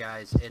like. Okay,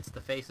 guys, it's the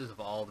faces of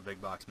all the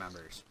big box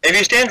members. If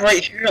you stand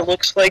right here, it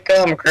looks like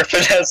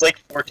Griffin has like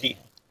 4 teeth.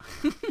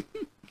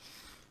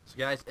 So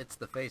guys, it's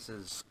the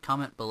faces.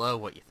 Comment below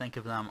what you think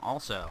of them.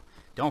 Also,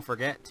 don't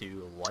forget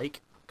to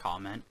like,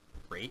 comment,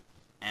 rate,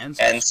 and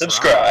subscribe. And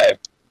subscribe.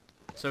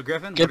 So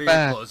Griffin, what are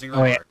Goodbye. your closing Oh,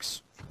 yeah.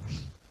 remarks?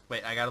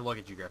 Wait, I gotta look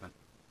at you, Griffin.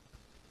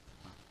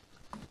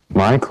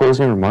 My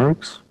closing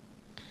remarks?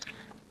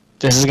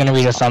 This is gonna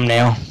be the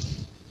thumbnail.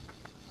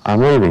 I'm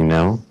leaving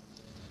now.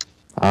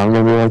 I'm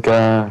gonna be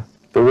like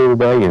Billy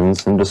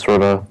Baggins and just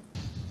sort of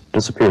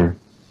disappear.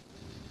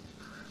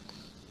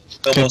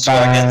 Bilbo Goodbye.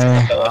 Swaggins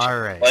and the Fellowship.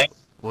 Alright. Like,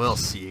 We'll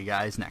see you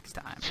guys next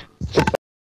time.